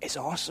 it's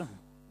awesome.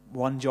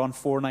 1 John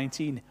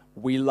 4:19,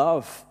 we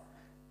love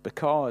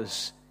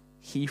because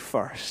he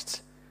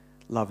first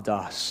loved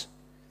us.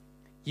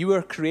 You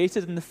were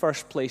created in the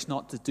first place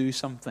not to do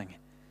something.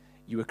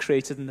 You were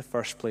created in the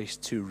first place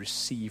to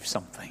receive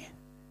something.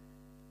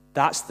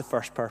 That's the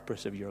first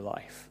purpose of your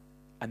life.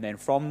 And then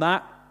from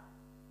that,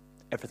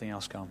 everything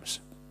else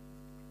comes.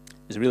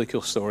 There's a really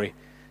cool story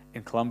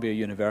in Columbia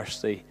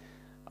University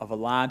of a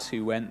lad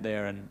who went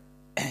there and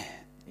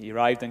he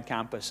arrived on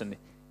campus and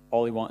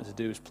all he wanted to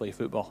do was play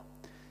football.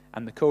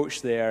 And the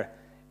coach there,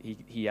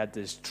 he had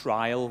this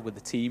trial with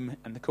the team,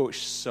 and the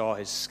coach saw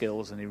his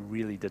skills and he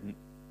really didn't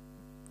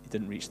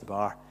reach the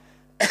bar.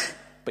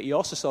 But he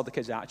also saw the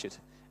kid's attitude,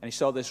 and he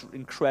saw this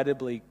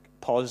incredibly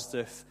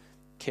positive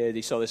kid.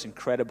 He saw this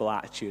incredible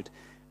attitude,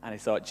 and he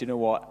thought, do you know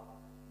what?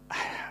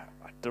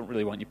 I don't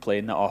really want you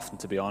playing that often,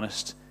 to be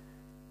honest,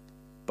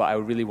 but I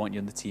really want you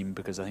on the team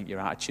because I think your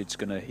attitude's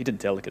going to... He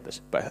didn't tell the kid this,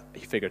 but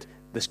he figured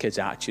this kid's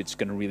attitude's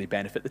going to really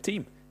benefit the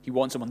team. He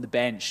wants him on the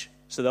bench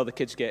so the other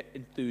kids get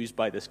enthused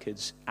by this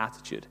kid's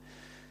attitude.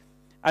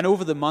 And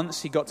over the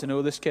months, he got to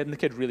know this kid, and the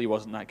kid really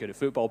wasn't that good at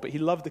football, but he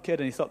loved the kid,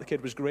 and he thought the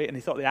kid was great, and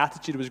he thought the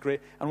attitude was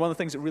great. And one of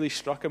the things that really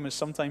struck him is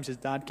sometimes his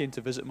dad came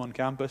to visit him on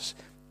campus,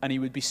 and he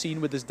would be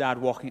seen with his dad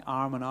walking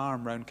arm in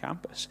arm around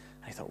campus.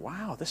 And he thought,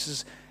 wow, this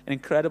is an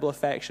incredible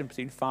affection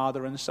between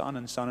father and son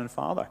and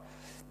father.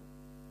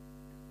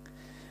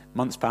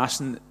 Months passed,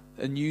 and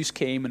the news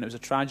came, and it was a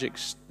tragic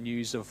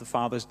news of the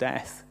father's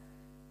death.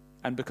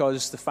 And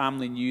because the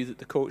family knew that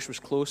the coach was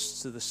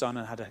close to the son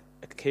and had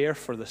a care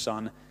for the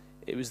son,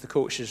 it was the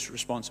coach's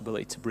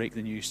responsibility to break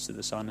the news to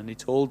the son. And he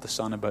told the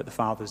son about the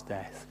father's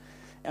death.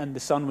 And the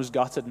son was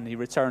gutted, and he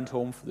returned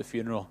home for the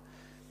funeral.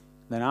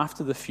 Then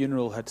after the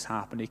funeral had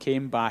happened, he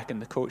came back,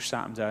 and the coach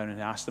sat him down and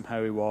asked him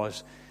how he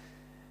was.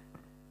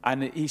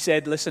 And he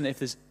said, listen, if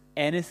there's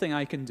anything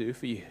I can do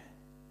for you,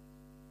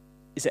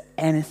 is there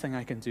anything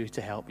I can do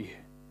to help you?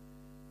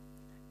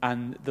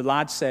 And the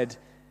lad said,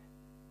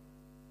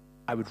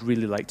 I would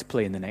really like to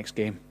play in the next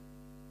game.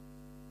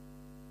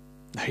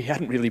 Now, he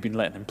hadn't really been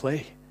letting him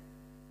play.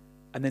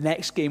 And the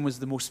next game was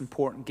the most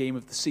important game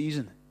of the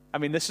season. I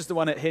mean, this is the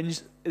one that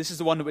hinged, this is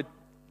the one that would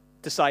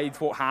decide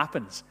what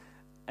happens.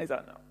 I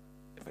thought, no.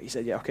 He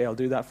said, yeah, okay, I'll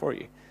do that for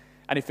you.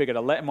 And he figured,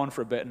 I'll let him on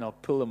for a bit, and I'll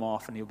pull him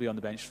off, and he'll be on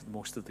the bench for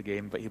most of the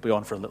game, but he'll be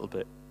on for a little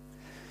bit.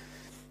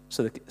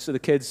 So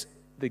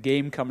the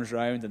game comes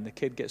round, and the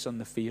kid gets on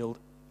the field,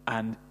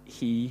 and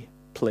he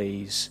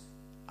plays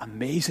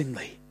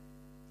amazingly.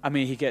 I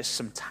mean, he gets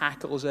some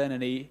tackles in,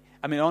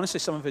 and honestly,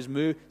 some of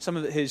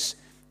his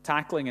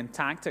tackling and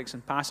tactics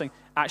and passing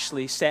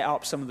actually set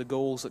up some of the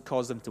goals that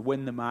caused them to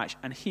win the match,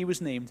 and he was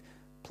named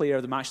player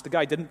of the match. The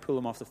guy didn't pull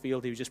him off the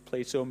field. He just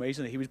played so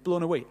amazingly. He was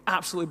blown away,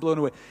 absolutely blown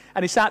away.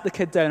 And he sat the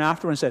kid down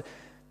afterwards and said,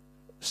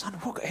 son,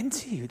 what got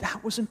into you?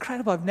 That was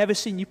incredible. I've never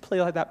seen you play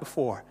like that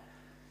before.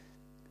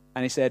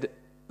 And he said,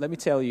 let me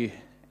tell you,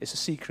 it's a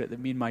secret that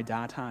me and my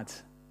dad had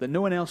that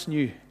no one else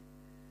knew.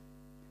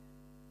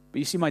 But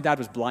you see, my dad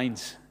was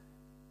blind,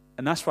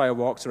 and that's why I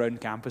walked around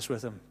campus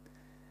with him.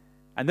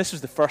 And this was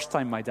the first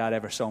time my dad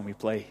ever saw me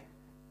play.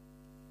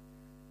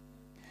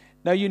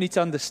 Now you need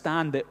to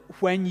understand that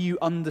when you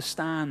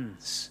understand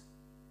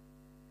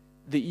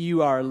that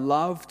you are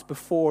loved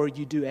before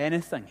you do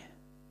anything,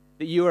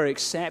 that you are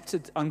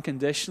accepted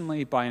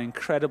unconditionally by an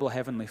incredible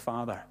Heavenly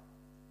Father,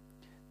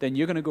 then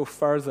you're going to go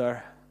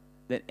further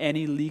than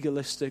any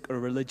legalistic or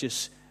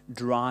religious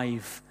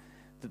drive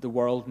that the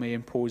world may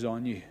impose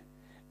on you.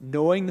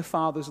 Knowing the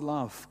Father's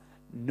love,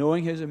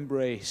 knowing His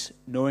embrace,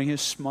 knowing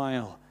His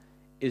smile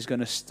is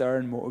going to stir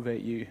and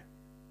motivate you.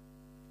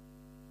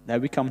 Now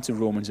we come to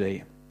Romans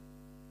 8,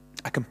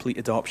 a complete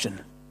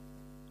adoption.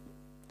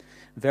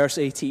 Verse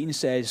 18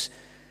 says,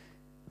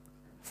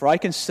 "For I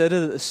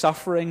consider that the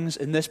sufferings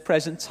in this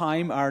present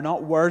time are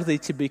not worthy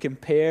to be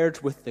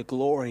compared with the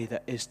glory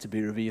that is to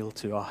be revealed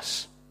to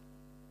us."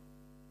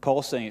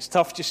 Paul's saying it's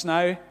tough just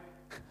now,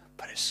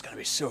 but it's going to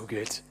be so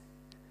good.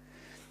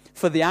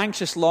 "For the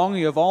anxious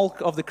longing of all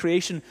of the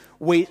creation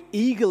wait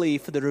eagerly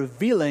for the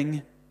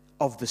revealing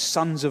of the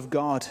sons of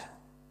God.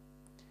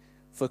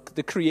 For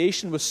the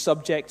creation was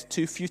subject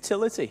to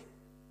futility,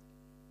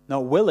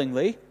 not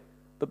willingly,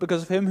 but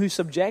because of him who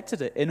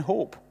subjected it, in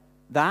hope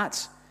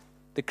that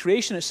the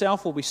creation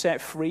itself will be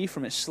set free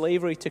from its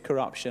slavery to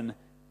corruption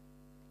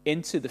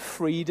into the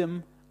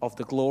freedom of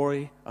the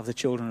glory of the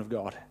children of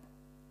God.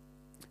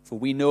 For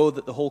we know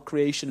that the whole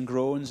creation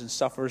groans and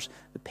suffers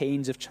the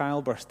pains of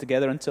childbirth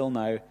together until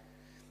now.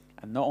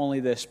 And not only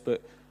this,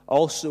 but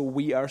also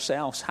we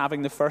ourselves,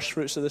 having the first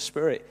fruits of the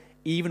Spirit,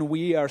 even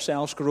we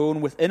ourselves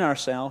groan within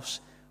ourselves,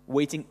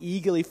 waiting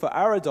eagerly for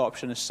our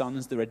adoption as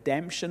sons, the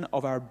redemption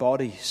of our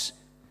bodies.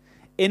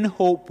 In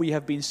hope we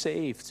have been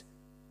saved.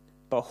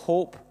 But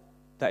hope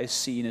that is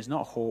seen is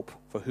not hope,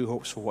 for who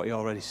hopes for what he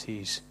already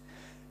sees?"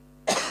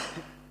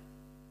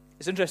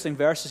 It's interesting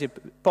verses here.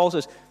 Paul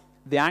says,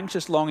 the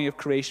anxious longing of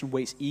creation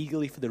waits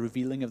eagerly for the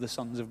revealing of the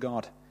sons of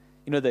God.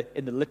 You know,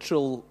 in the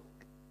literal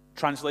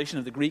translation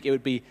of the Greek, it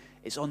would be,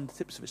 it's on the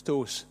tips of its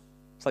toes.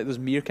 It's like those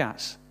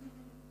meerkats.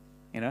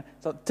 You know,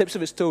 it's on the tips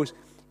of its toes.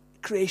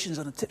 Creation's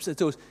on the tips of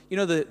the toes. You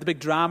know, the big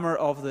drama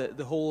of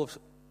the whole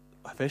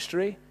of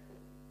history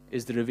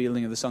is the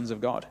revealing of the sons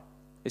of God.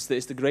 It's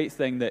the great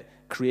thing that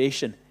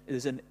creation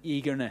is an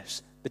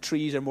eagerness. The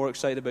trees are more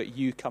excited about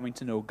you coming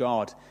to know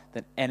God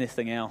than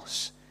anything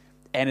else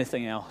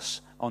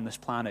on this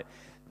planet.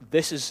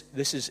 This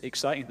is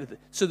exciting.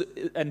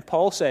 And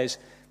Paul says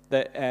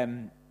that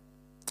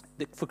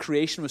for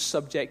creation was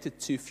subjected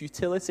to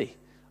futility,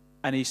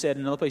 and he said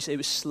in another place it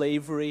was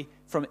slavery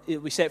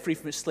it was set free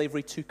from its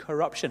slavery to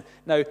corruption.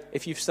 Now,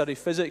 if you've studied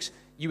physics,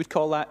 you would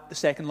call that the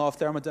second law of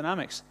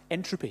thermodynamics,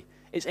 entropy.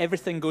 It's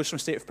everything goes from a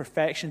state of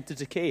perfection to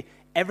decay.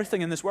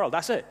 Everything in this world,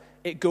 that's it.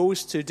 It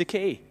goes to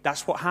decay.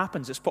 That's what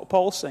happens. It's what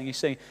Paul's saying. He's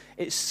saying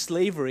it's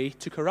slavery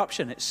to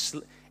corruption.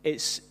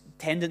 It's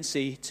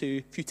tendency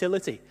to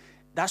futility.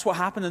 That's what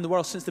happened in the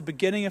world since the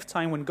beginning of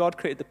time when God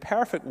created the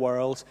perfect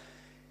world.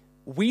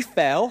 We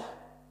fell,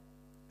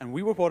 and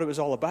we were what it was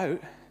all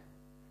about.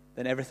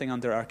 Then everything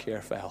under our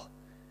care fell.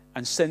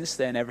 And since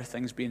then,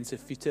 everything's been to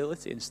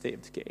futility and state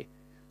of decay.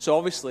 So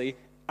obviously,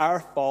 our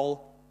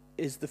fall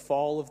is the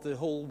fall of the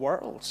whole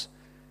world.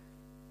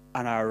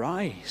 And our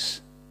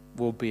rise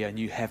will be a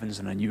new heavens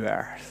and a new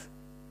earth.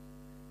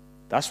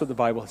 That's what the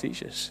Bible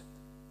teaches.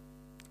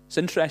 It's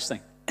interesting.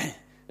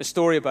 A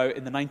story about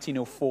in the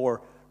 1904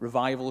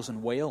 revivals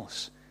in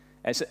Wales.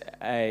 It's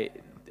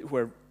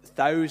where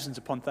thousands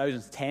upon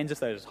thousands, tens of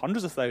thousands,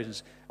 hundreds of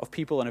thousands of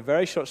people in a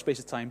very short space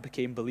of time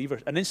became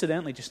believers. And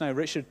incidentally, just now,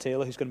 Richard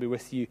Taylor, who's going to be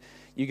with you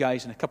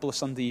guys in a couple of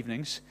Sunday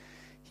evenings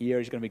here,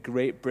 is going to be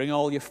great. Bring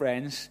all your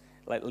friends.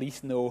 Let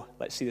Leith know.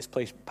 Let's see this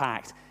place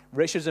packed.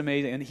 Richard's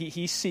amazing. And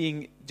he's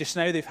seeing, just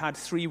now they've had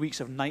 3 weeks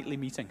of nightly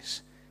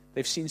meetings.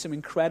 They've seen some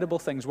incredible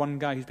things. One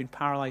guy who's been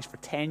paralyzed for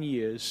 10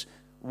 years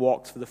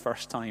walked for the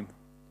first time.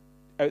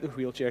 Out the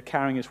wheelchair,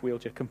 carrying his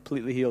wheelchair,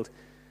 completely healed.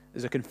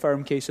 There's a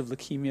confirmed case of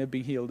leukemia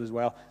being healed as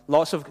well.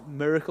 Lots of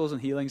miracles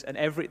and healings. And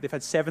they've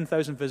had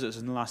 7,000 visitors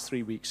in the last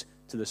 3 weeks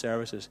to the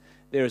services.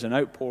 There is an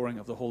outpouring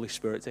of the Holy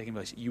Spirit taking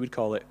place. You would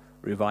call it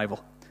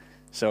revival.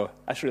 So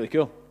that's really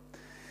cool.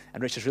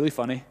 And Richard's really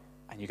funny.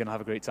 And you're going to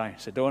have a great time.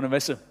 So don't want to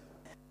miss him.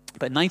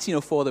 But in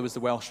 1904, there was the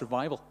Welsh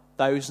revival.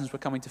 Thousands were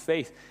coming to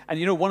faith. And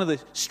you know, one of the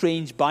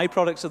strange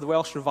byproducts of the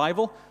Welsh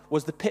revival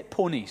was the pit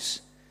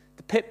ponies.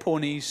 The pit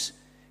ponies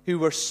who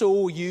were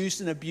so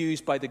used and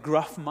abused by the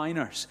gruff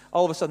miners.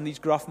 All of a sudden, these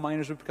gruff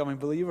miners were becoming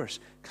believers,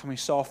 becoming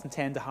soft and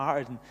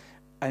tender-hearted,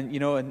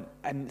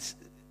 and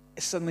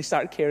suddenly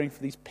started caring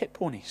for these pit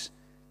ponies.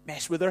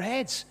 Mess with their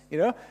heads,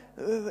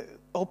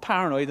 all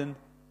paranoid, and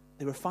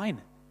they were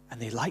fine. And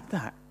they liked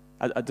that.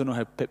 I don't know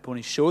how pit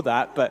ponies show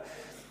that, but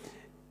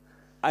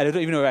I don't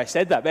even know why I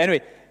said that. But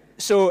anyway,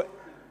 so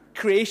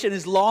creation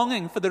is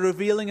longing for the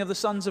revealing of the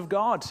sons of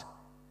God.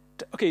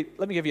 Okay,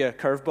 let me give you a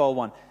curveball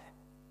one.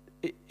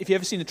 If you've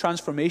ever seen the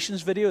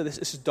Transformations video, this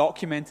is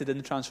documented in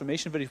the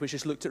Transformation video, which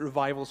has looked at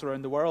revivals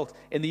around the world.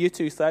 In the year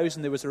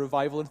 2000, there was a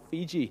revival in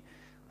Fiji,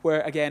 where,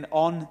 again,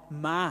 en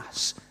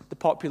masse, the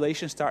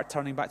population started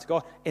turning back to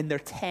God in their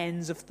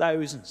tens of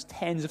thousands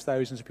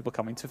of people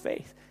coming to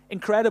faith.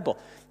 Incredible.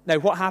 Now,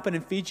 what happened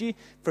in Fiji?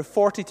 For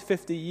 40 to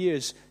 50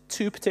 years,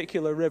 two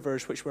particular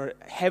rivers, which were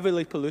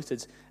heavily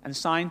polluted, and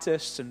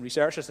scientists and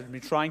researchers had been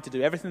trying to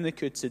do everything they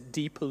could to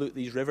depollute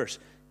these rivers,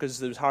 because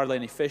there was hardly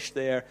any fish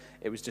there.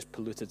 It was just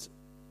polluted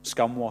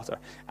scum water.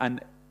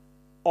 And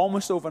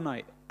almost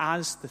overnight,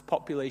 as the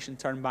population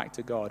turned back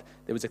to God,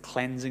 there was a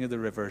cleansing of the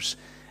rivers,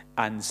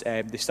 and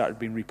they started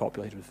being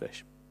repopulated with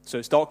fish. So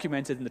it's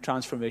documented in the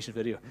Transformation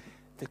video.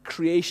 The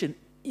creation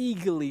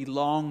eagerly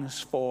longs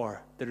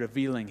for the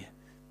revealing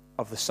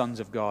of the sons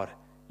of God.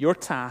 Your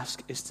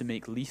task is to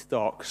make Leith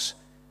Docks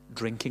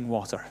drinking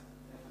water.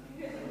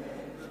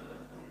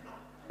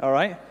 All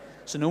right?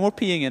 So no more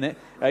peeing in it.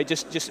 Right?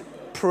 Just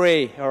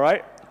pray, all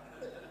right?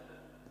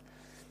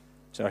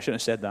 Sorry, I shouldn't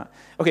have said that.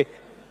 Okay.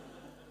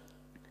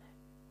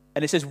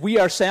 And it says, we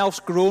ourselves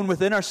groan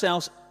within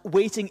ourselves,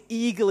 waiting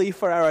eagerly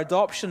for our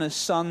adoption as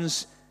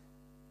sons,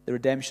 the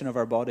redemption of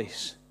our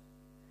bodies.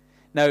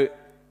 Now,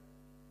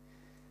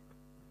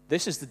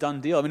 this is the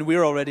done deal. I mean,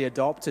 we're already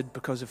adopted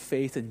because of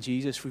faith in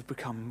Jesus. We've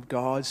become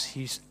God's.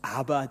 He's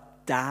Abba,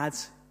 Dad.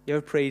 You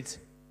ever prayed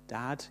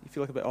Dad? You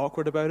feel like a bit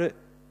awkward about it?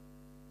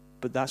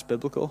 But that's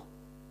biblical.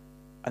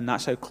 And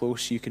that's how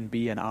close you can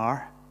be and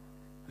are.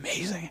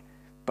 Amazing.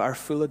 But our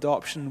full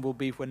adoption will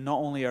be when not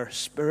only our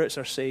spirits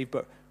are saved,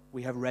 but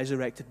we have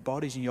resurrected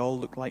bodies and you all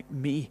look like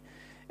me.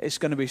 It's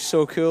going to be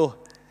so cool.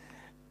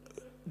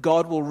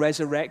 God will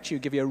resurrect you,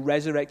 give you a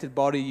resurrected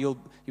body. You'll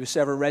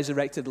serve a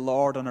resurrected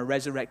Lord on a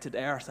resurrected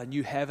earth, a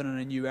new heaven and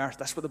a new earth.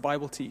 That's what the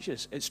Bible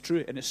teaches. It's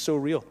true and it's so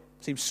real.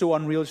 It seems so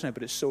unreal just now,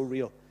 but it's so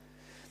real.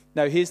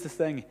 Now, here's the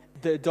thing.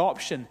 The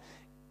adoption,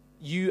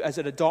 you as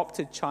an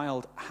adopted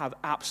child have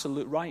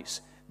absolute rights.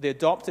 The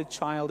adopted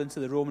child into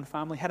the Roman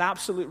family had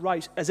absolute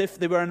rights as if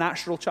they were a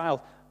natural child.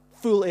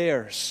 Full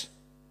heirs.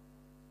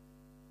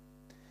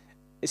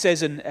 It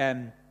says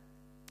in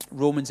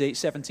Romans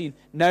 8:17,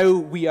 now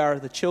we are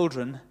the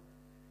children,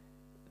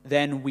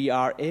 then we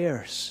are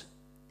heirs.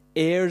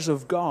 Heirs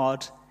of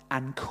God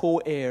and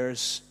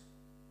co-heirs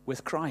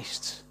with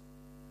Christ.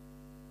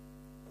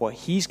 What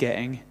he's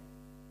getting,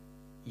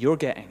 you're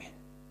getting.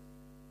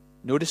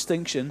 No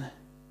distinction,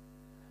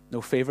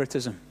 no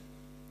favoritism.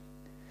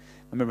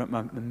 I remember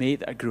my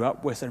mate that I grew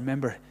up with, I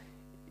remember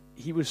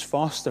he was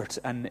fostered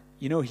and,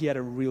 he had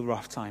a real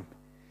rough time.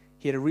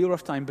 He had a real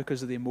rough time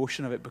because of the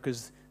emotion of it,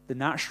 because the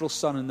natural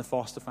son in the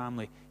foster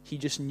family, he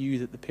just knew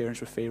that the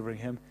parents were favoring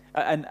him.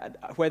 And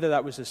whether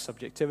that was his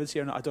subjectivity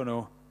or not, I don't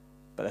know.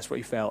 But that's what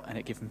he felt, and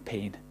it gave him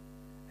pain.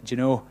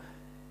 And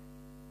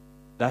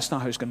that's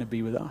not how it's going to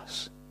be with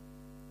us.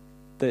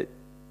 That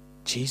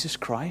Jesus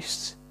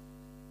Christ,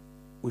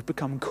 we've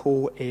become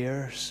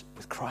co-heirs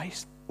with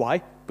Christ.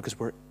 Why? Because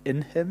we're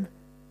in him.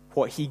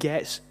 What he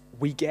gets,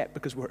 we get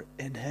because we're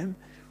in him.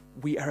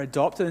 We are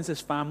adopted into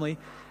his family,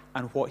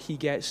 and what he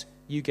gets,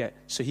 you get.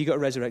 So he got a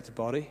resurrected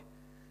body.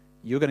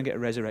 You're going to get a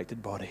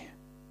resurrected body.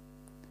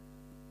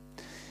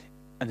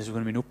 And there's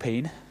going to be no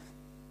pain,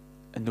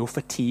 and no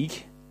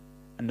fatigue,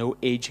 and no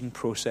aging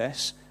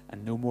process,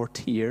 and no more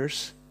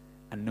tears,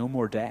 and no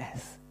more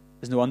death.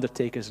 There's no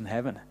undertakers in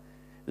heaven.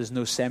 There's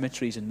no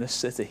cemeteries in this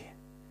city.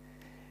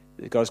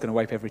 God's going to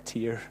wipe every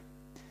tear,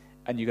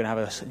 and you're going to have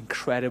this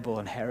incredible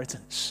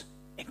inheritance.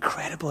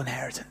 Incredible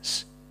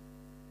inheritance.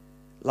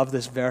 Love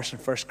this verse in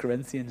 1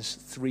 Corinthians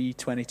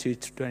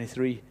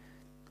 3:22-23.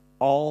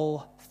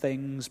 All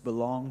things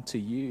belong to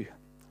you,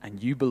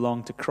 and you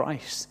belong to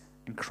Christ,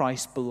 and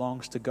Christ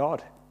belongs to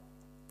God.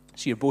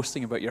 So you're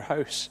boasting about your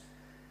house.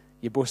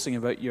 You're boasting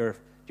about your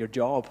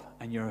job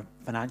and your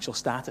financial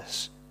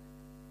status.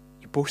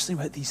 You're boasting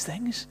about these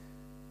things.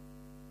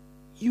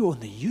 You own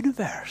the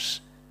universe,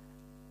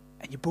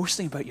 and you're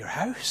boasting about your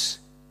house.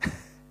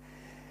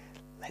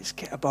 Let's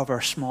get above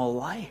our small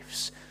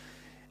lives.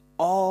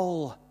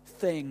 All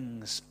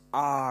things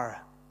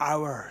are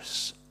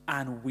ours,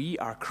 and we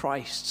are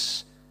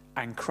Christ's,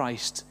 and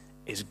Christ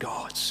is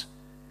God's.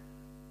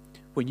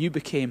 When you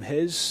became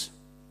his,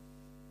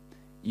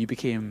 you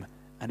became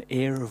an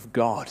heir of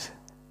God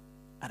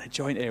and a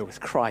joint heir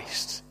with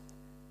Christ.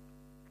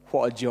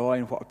 What a joy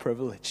and what a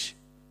privilege.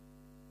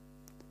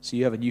 So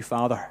you have a new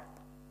father.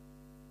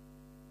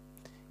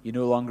 You're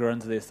no longer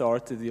under the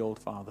authority of the old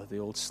father, the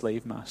old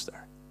slave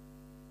master.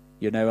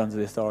 You're now under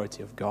the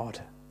authority of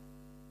God.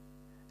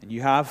 And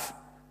you have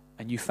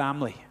a new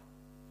family.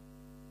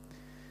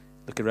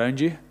 Look around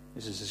you.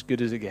 This is as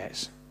good as it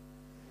gets.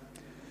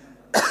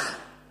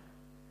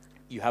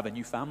 You have a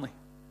new family.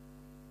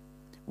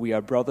 We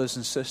are brothers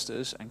and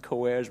sisters and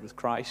co-heirs with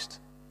Christ.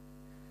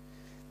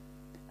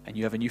 And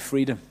you have a new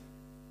freedom.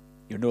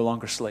 You're no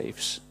longer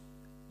slaves.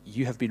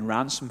 You have been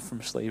ransomed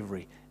from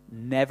slavery.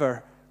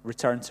 Never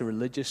return to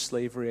religious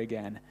slavery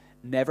again.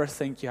 Never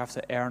think you have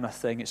to earn a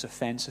thing. It's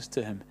offensive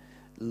to him.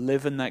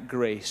 Live in that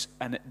grace,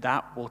 and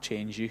that will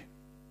change you.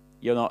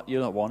 You'll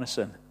not want to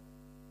sin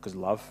because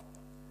love.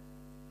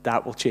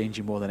 That will change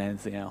you more than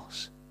anything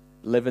else.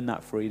 Live in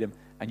that freedom,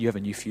 and you have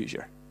a new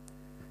future.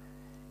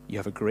 You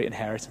have a great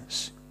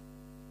inheritance.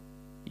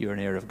 You're an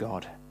heir of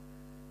God.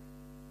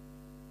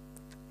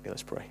 Okay,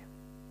 let's pray.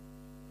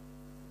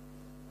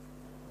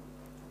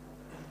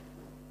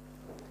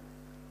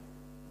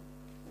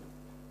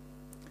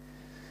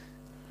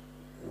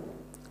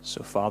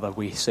 So, Father,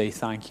 we say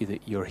thank you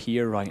that you're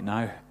here right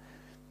now.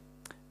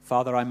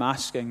 Father, I'm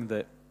asking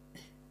that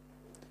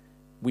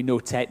we know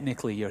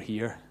technically you're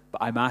here,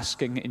 but I'm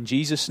asking in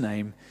Jesus'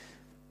 name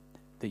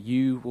that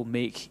you will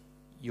make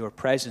your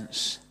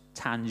presence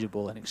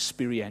tangible and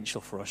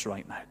experiential for us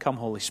right now. Come,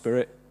 Holy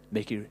Spirit,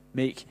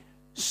 make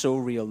so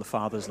real the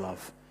Father's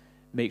love.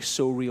 Make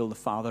so real the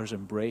Father's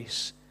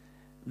embrace.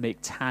 Make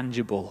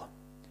tangible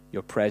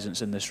your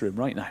presence in this room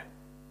right now.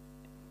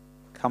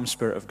 Come,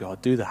 Spirit of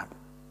God, do that.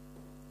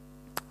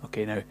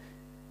 Okay, now,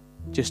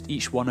 just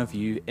each one of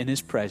you in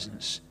his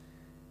presence,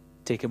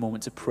 take a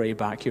moment to pray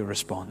back your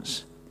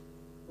response.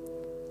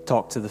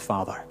 Talk to the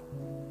Father.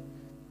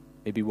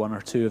 Maybe one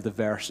or two of the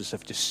verses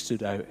have just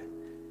stood out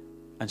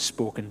and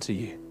spoken to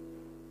you.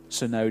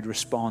 So now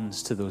respond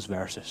to those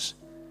verses.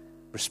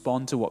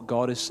 Respond to what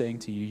God is saying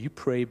to you. You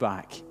pray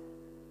back.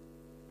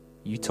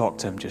 You talk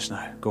to him just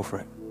now. Go for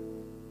it.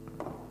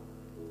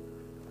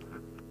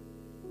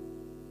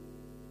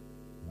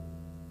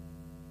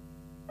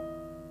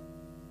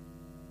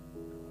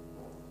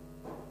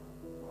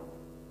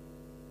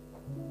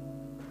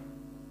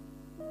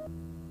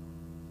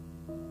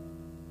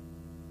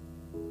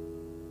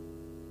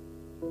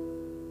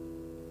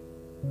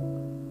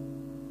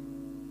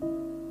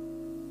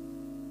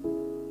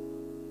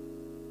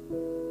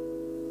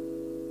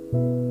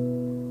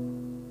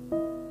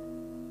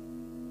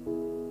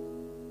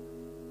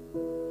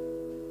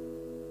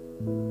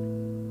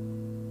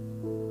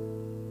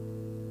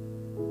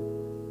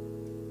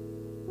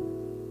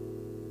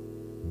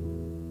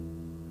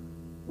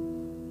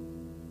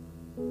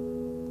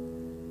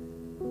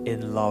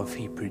 In love,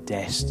 he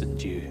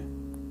predestined you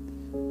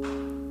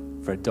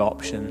for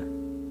adoption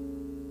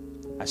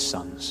as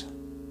sons,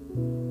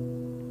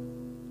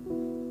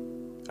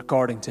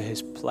 according to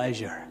his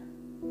pleasure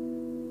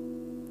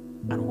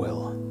and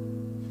will.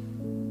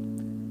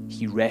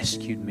 He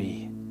rescued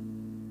me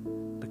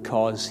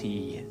because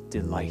he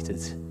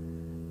delighted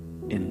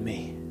in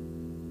me.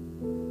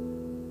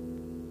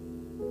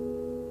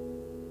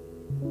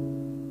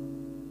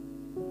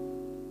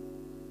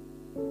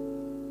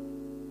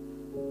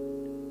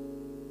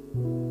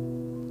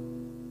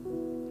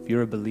 If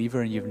you're a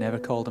believer and you've never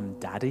called him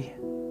Daddy,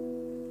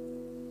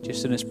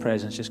 just in his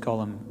presence, just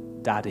call him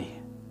Daddy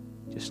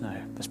just now.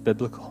 That's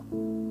biblical.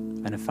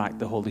 And in fact,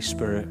 the Holy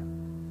Spirit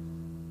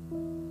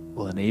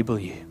will enable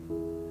you.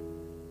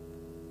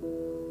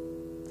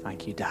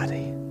 Thank you,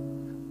 Daddy.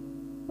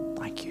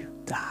 Thank you,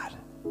 Dad.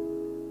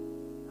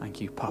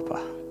 Thank you,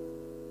 Papa.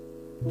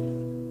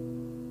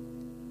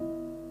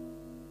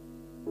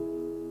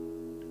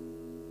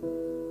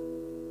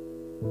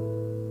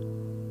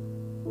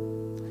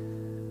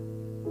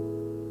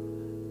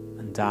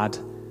 And Dad,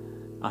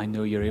 I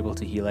know you're able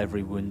to heal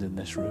every wound in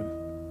this room.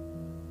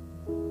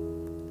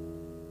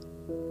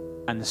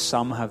 And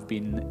some have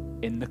been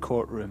in the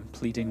courtroom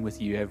pleading with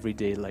you every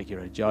day like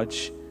you're a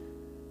judge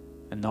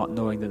and not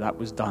knowing that that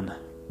was done.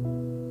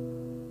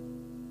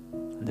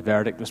 And the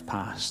verdict was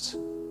passed.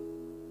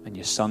 And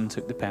your son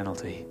took the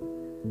penalty.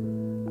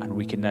 And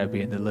we can now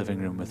be in the living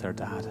room with our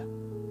dad.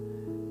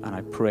 And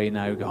I pray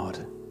now,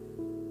 God,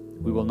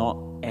 we will not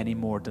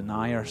anymore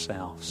deny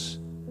ourselves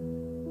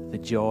the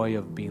joy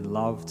of being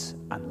loved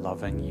and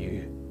loving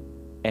you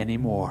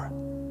anymore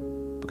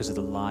because of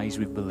the lies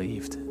we've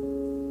believed.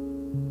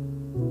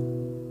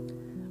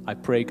 I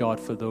pray, God,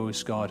 for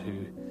those, God,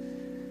 who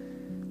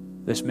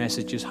this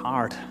message is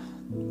hard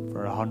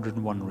for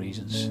 101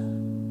 reasons.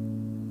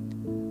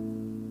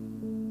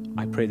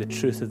 I pray the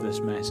truth of this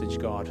message,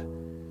 God,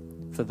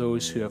 for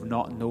those who have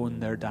not known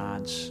their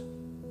dads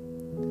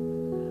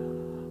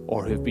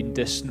or who have been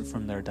distant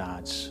from their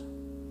dads.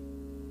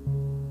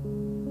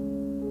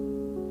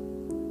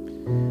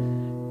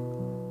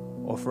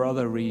 Or for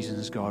other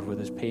reasons, God, where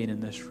there's pain in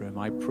this room,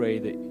 I pray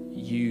that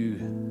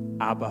you,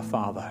 Abba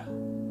Father,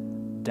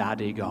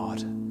 Daddy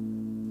God,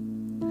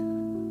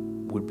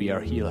 would be our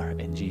healer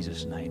in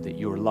Jesus' name, that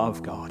your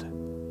love, God,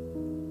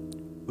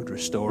 would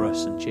restore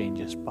us and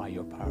change us by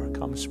your power.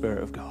 Come,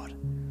 Spirit of God,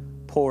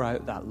 pour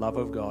out that love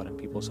of God in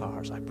people's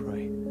hearts, I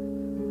pray.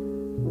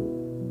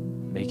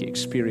 Make it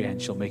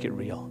experiential, make it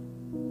real.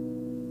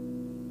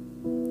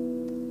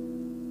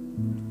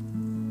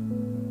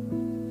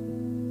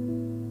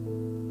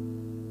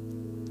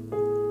 I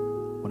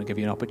want to give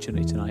you an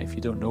opportunity tonight, if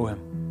you don't know him.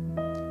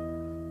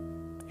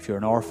 If you're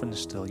an orphan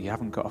still, you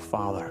haven't got a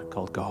father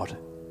called God.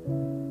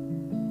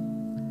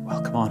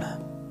 Well, come on.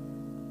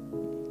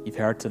 You've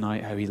heard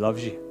tonight how he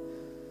loves you.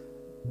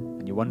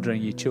 And you're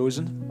wondering, are you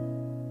chosen?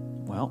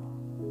 Well,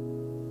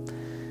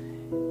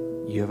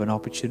 you have an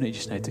opportunity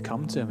just now to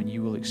come to him and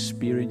you will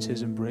experience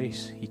his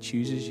embrace. He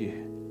chooses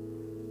you.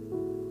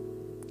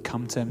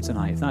 Come to him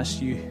tonight. If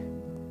that's you,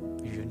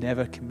 if you've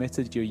never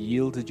committed, you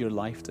yielded your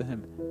life to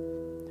him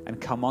and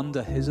come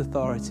under his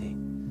authority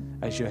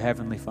as your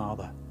heavenly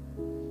Father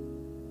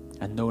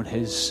and known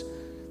his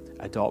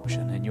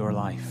adoption in your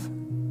life,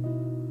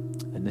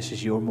 then this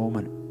is your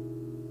moment.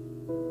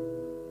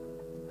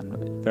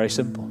 And very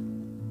simple.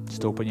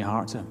 Just open your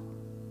heart to him.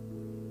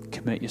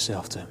 Commit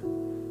yourself to him.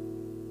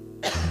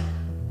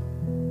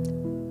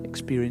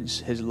 Experience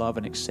his love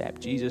and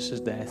accept Jesus'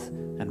 death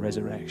and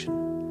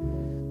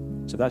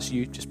resurrection. So if that's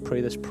you, just pray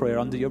this prayer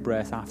under your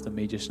breath after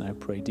me just now.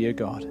 Pray, dear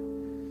God,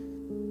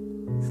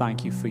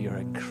 thank you for your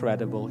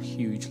incredible,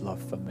 huge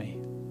love for me.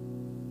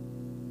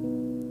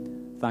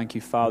 Thank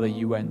you, Father,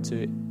 you went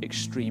to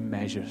extreme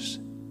measures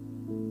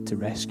to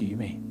rescue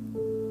me.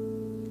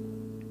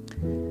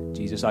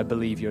 Jesus, I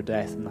believe your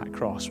death on that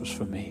cross was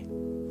for me.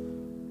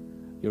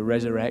 Your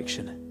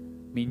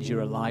resurrection means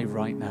you're alive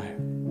right now.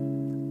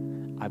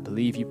 I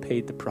believe you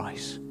paid the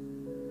price.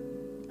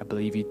 I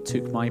believe you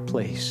took my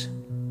place.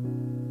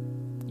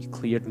 You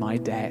cleared my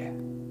debt.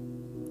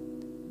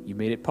 You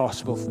made it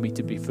possible for me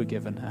to be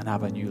forgiven and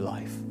have a new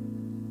life.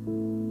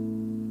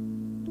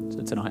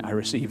 So tonight I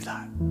receive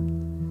that.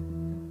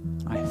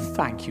 I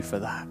thank you for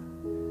that.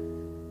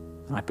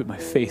 And I put my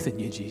faith in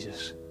you,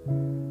 Jesus.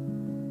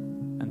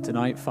 And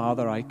tonight,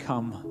 Father, I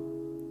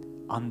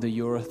come under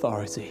your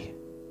authority.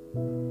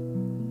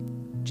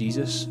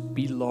 Jesus,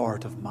 be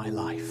Lord of my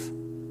life.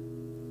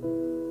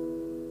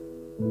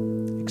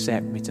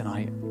 Accept me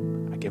tonight.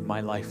 I give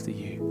my life to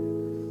you.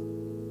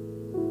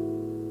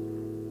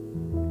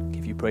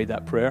 If you prayed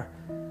that prayer,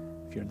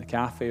 if you're in the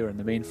cafe or in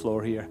the main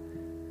floor here,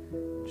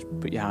 just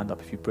put your hand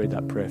up if you prayed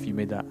that prayer. If you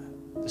made that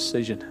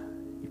decision,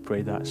 you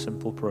prayed that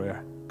simple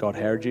prayer. God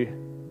heard you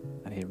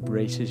and he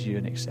embraces you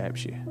and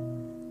accepts you.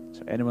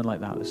 So anyone like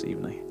that this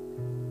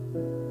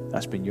evening,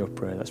 that's been your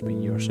prayer. That's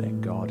been your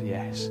saying, God,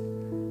 yes,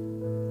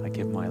 I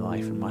give my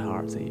life and my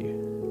heart to you.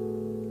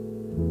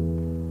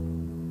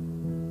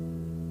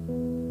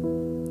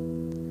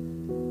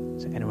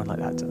 Is there anyone like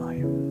that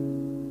tonight?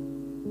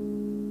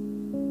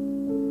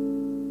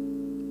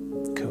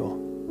 Cool.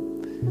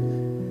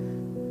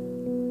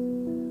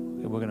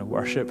 We're going to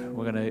worship.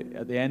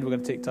 At the end, we're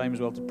going to take time as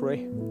well to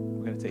pray.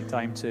 We're going to take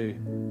time to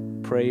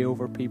pray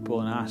over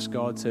people and ask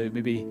God to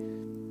maybe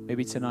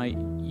tonight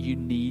you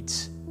need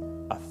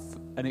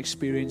an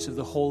experience of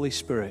the Holy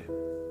Spirit.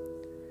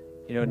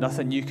 You know,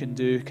 nothing you can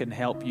do can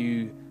help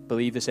you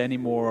believe this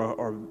anymore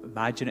or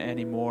imagine it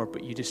anymore,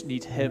 but you just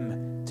need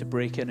him to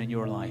break in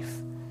your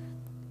life.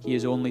 He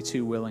is only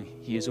too willing.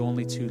 He is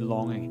only too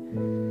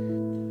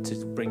longing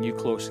to bring you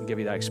close and give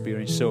you that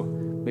experience. So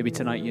maybe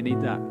tonight you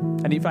need that.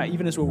 And in fact,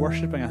 even as we're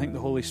worshiping, I think the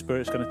Holy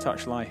Spirit's going to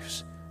touch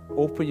lives.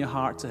 Open your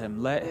heart to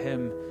him. Let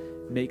him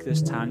make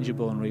this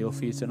tangible and real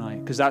for you tonight,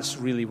 because that's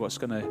really what's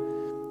going to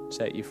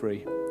set you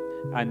free.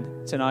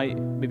 And tonight,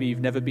 maybe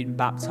you've never been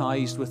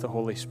baptized with the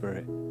Holy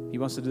Spirit. He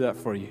wants to do that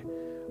for you.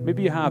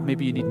 Maybe you have.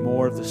 Maybe you need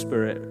more of the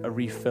Spirit, a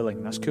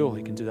refilling. That's cool.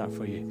 He can do that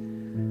for you.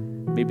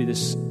 Maybe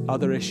there's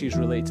other issues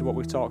related to what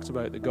we've talked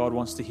about, that God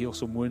wants to heal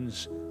some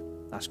wounds.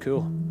 That's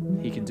cool.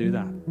 He can do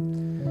that.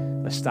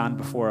 Let's stand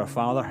before our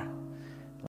Father.